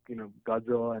 like,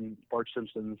 Godzilla and Bart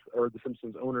Simpson's, or the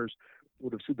Simpsons owners,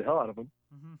 would have sued the hell out of them.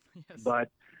 Mm-hmm. Yes. But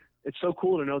it's so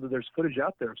cool to know that there's footage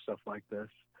out there of stuff like this.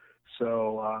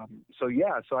 So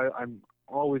I'm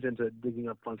always into digging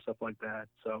up fun stuff like that.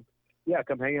 So yeah,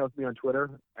 come hang out with me on Twitter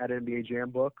at NBA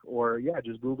Jam Book, or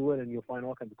just Google it and you'll find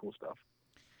all kinds of cool stuff.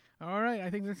 All right, I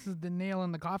think this is the nail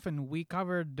in the coffin. We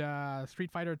covered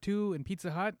Street Fighter 2 and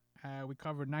Pizza Hut. We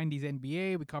covered 90s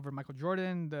NBA. We covered Michael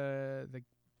Jordan, the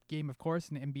game, of course,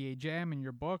 in NBA Jam in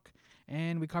your book.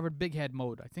 And we covered Big Head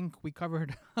Mode. I think we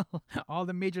covered all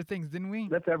the major things, didn't we?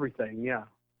 That's everything, yeah.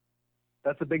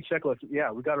 That's a big checklist.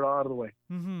 Yeah, we got it all out of the way.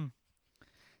 Mm-hmm.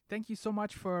 Thank you so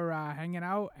much for hanging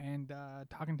out and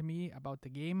talking to me about the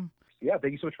game. Yeah,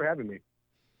 thank you so much for having me.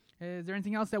 Is there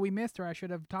anything else that we missed or I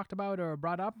should have talked about or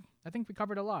brought up? I think we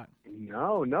covered a lot.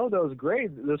 No, that was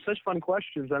great. Those such fun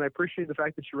questions, and I appreciate the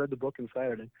fact that you read the book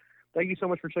inside it. Thank you so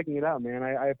much for checking it out, man.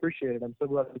 I appreciate it. I'm so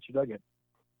glad that you dug it.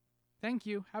 Thank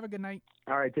you. Have a good night.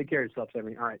 All right, take care of yourself,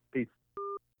 Sammy. All right, peace.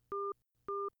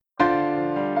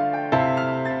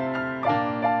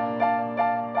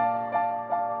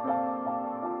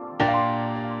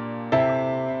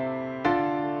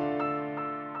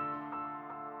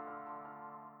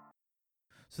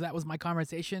 So that was my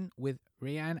conversation with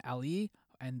Reyan Ali,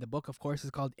 and the book, of course,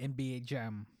 is called NBA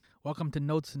Jam. Welcome to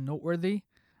Notes and Noteworthy.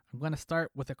 I'm going to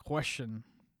start with a question.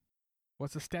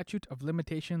 What's the statute of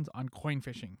limitations on coin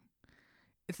fishing?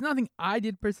 It's nothing I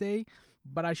did per se,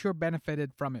 but I sure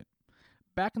benefited from it.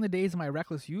 Back in the days of my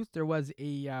reckless youth, there was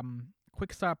a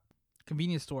quick stop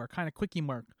convenience store, kind of quickie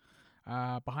mart,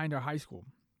 behind our high school.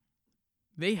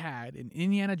 They had an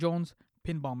Indiana Jones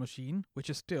pinball machine, which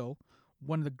is still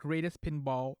one of the greatest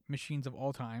pinball machines of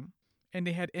all time, and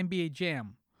they had NBA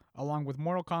Jam, along with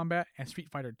Mortal Kombat and Street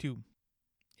Fighter 2.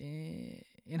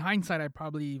 In hindsight, I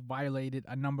probably violated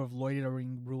a number of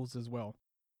loitering rules as well.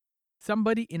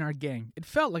 Somebody in our gang, it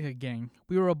felt like a gang,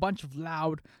 we were a bunch of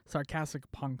loud,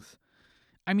 sarcastic punks.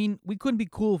 I mean, we couldn't be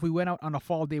cool if we went out on a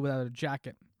fall day without a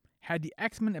jacket, had the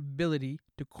X-Men ability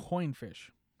to coin fish.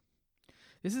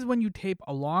 This is when you tape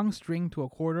a long string to a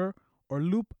quarter or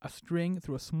loop a string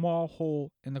through a small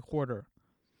hole in the quarter.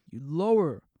 You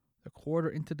lower the quarter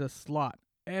into the slot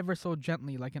ever so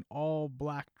gently, like an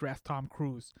all-black dressed Tom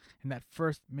Cruise in that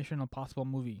first Mission Impossible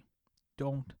movie.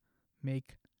 Don't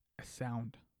make a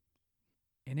sound.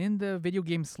 And in the video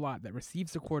game slot that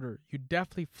receives the quarter, you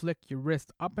deftly flick your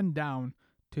wrist up and down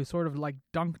to sort of like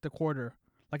dunk the quarter,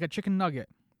 like a chicken nugget.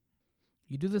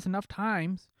 You do this enough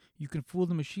times, you can fool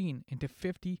the machine into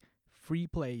 50 free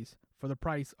plays for the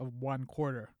price of one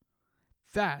quarter.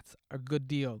 That's a good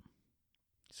deal.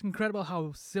 It's incredible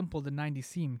how simple the 90s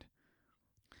seemed.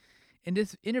 In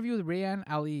this interview with Reyan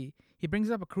Ali, he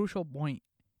brings up a crucial point.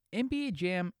 NBA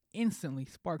Jam instantly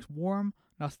sparks warm,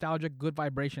 nostalgic, good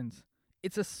vibrations.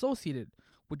 It's associated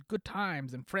with good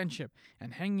times and friendship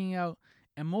and hanging out,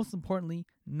 and most importantly,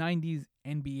 90s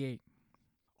NBA.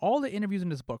 All the interviews in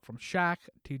this book, from Shaq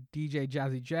to DJ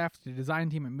Jazzy Jeff to the design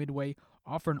team at Midway,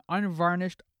 offer an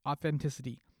unvarnished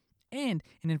authenticity and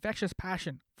an infectious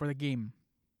passion for the game.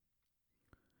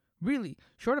 Really,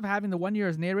 short of having the one year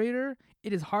as narrator,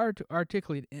 it is hard to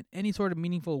articulate in any sort of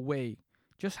meaningful way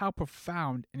just how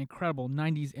profound and incredible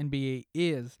 90s NBA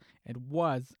is and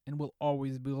was and will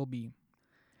always will be.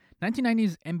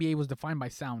 1990s NBA was defined by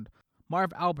sound.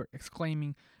 Marv Albert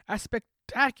exclaiming, "A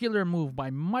spectacular move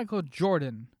by Michael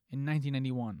Jordan" in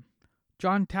 1991.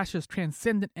 John Tash's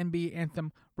transcendent NBA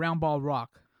anthem, Round Ball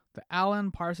Rock. The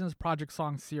Alan Parsons Project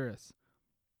song, Cirrus.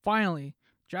 Finally,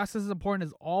 just as important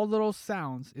as all those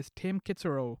sounds is Tim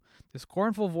Kitzrow, the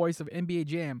scornful voice of NBA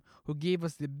Jam, who gave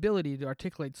us the ability to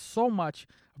articulate so much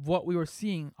of what we were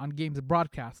seeing on games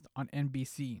broadcast on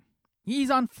NBC.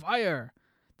 He's on fire!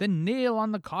 The nail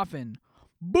on the coffin!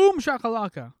 Boom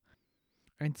shakalaka!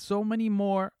 And so many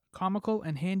more comical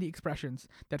and handy expressions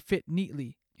that fit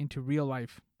neatly into real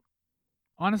life.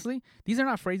 Honestly, these are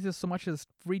not phrases so much as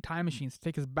free time machines to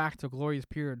take us back to a glorious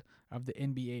period of the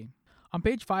NBA. On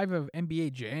page 5 of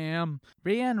NBA Jam,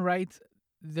 Reyan writes,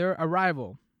 their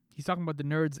arrival, he's talking about the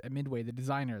nerds at Midway, the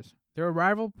designers, their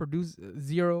arrival produced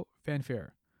zero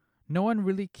fanfare. No one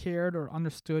really cared or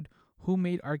understood who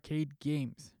made arcade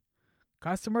games.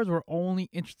 Customers were only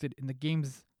interested in the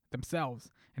games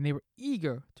themselves, and they were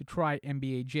eager to try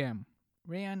NBA Jam.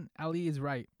 Reyan Ali is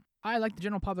right. I, like the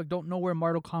general public, don't know where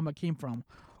Mortal Kombat came from,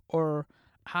 or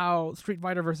how Street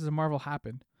Fighter vs. Marvel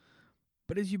happened.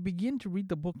 But as you begin to read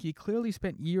the book you clearly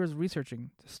spent years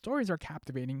researching, the stories are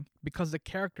captivating because the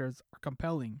characters are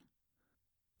compelling.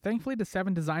 Thankfully, the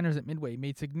 7 designers at Midway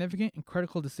made significant and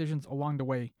critical decisions along the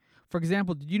way. For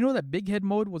example, did you know that Big Head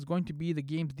mode was going to be the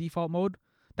game's default mode?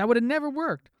 That would have never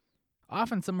worked.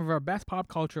 Often, some of our best pop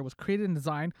culture was created and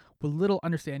designed with little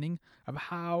understanding of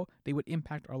how they would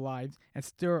impact our lives and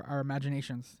stir our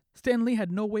imaginations. Stan Lee had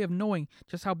no way of knowing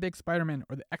just how big Spider-Man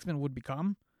or the X-Men would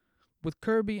become. With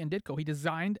Kirby and Ditko, he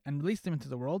designed and released them into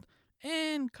the world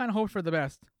and kind of hoped for the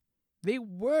best. They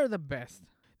were the best.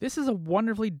 This is a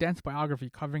wonderfully dense biography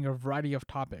covering a variety of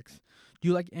topics. Do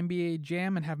you like NBA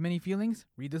Jam and have many feelings?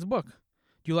 Read this book.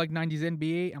 Do you like 90s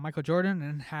NBA and Michael Jordan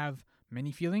and have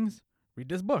many feelings? Read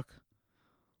this book.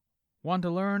 Want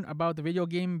to learn about the video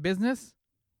game business?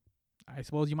 I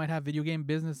suppose you might have video game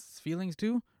business feelings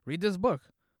too? Read this book.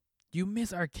 Do you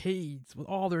miss arcades with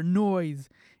all their noise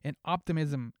and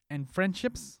optimism and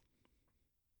friendships?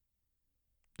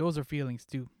 Those are feelings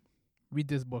too. Read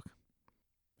this book.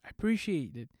 I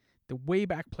appreciated the way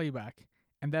back playback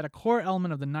and that a core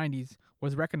element of the 90s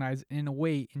was recognized and in a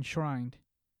way enshrined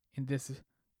in this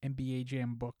NBA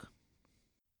Jam book.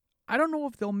 I don't know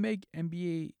if they'll make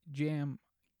NBA Jam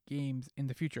games in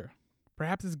the future.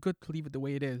 Perhaps it's good to leave it the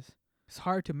way it is. It's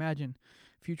hard to imagine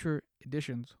future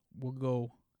editions will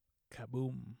go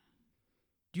kaboom.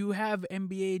 Do you have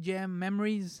NBA Jam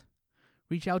memories?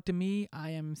 Reach out to me.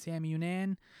 I am Sammy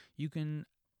Yunan. You can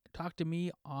talk to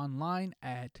me online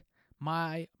at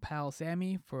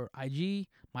MyPalSammy for IG,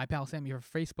 MyPalSammy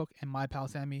for Facebook, and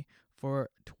MyPalSammy for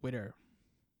Twitter.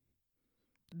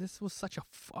 This was such a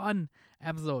fun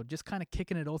episode, just kind of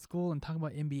kicking it old school and talking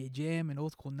about NBA Jam and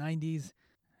old school 90s.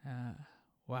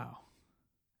 Wow.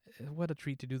 What a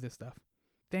treat to do this stuff.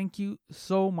 Thank you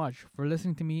so much for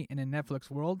listening to me in a Netflix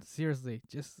world. Seriously,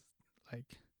 just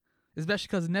especially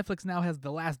because Netflix now has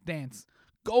The Last Dance.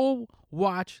 Go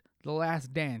watch The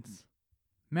Last Dance.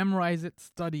 Memorize it,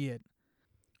 study it.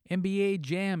 NBA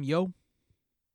Jam, yo.